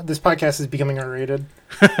podcast is becoming R-rated.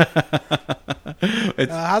 How's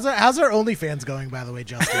our OnlyFans going, by the way,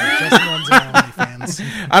 Justin? Justin runs our OnlyFans.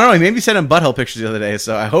 I don't know. He made me send him butthole pictures the other day,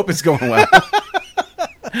 so I hope it's going well.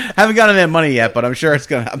 Haven't gotten that money yet, but I'm sure it's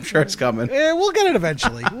coming. Yeah, we'll get it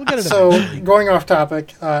eventually. So, going off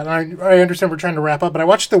topic, and I understand we're trying to wrap up, but I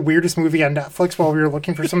watched the weirdest movie on Netflix while we were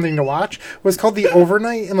looking for something to watch. It was called The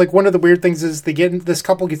Overnight, and like one of the weird things is this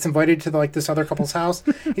couple gets invited to this other couple's house.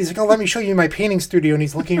 He's like, "Oh, let me show you my painting studio," and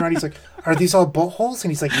he's looking around. He's like, "Are these all buttholes?"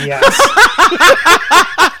 And he's like, "Yes."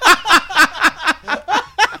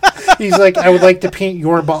 He's like, "I would like to paint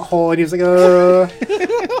your butthole," and he's like,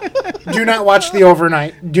 Do not watch The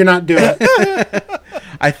Overnight. Do not do it.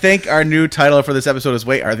 I think our new title for this episode is,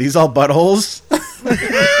 wait, are these all buttholes?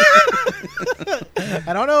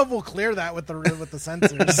 I don't know if we'll clear that with the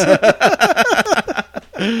censors.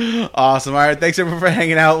 Awesome. All right. Thanks everyone for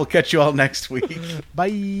hanging out. We'll catch you all next week.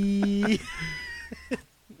 Bye.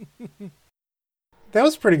 That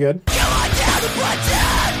was pretty good. Come on down and watch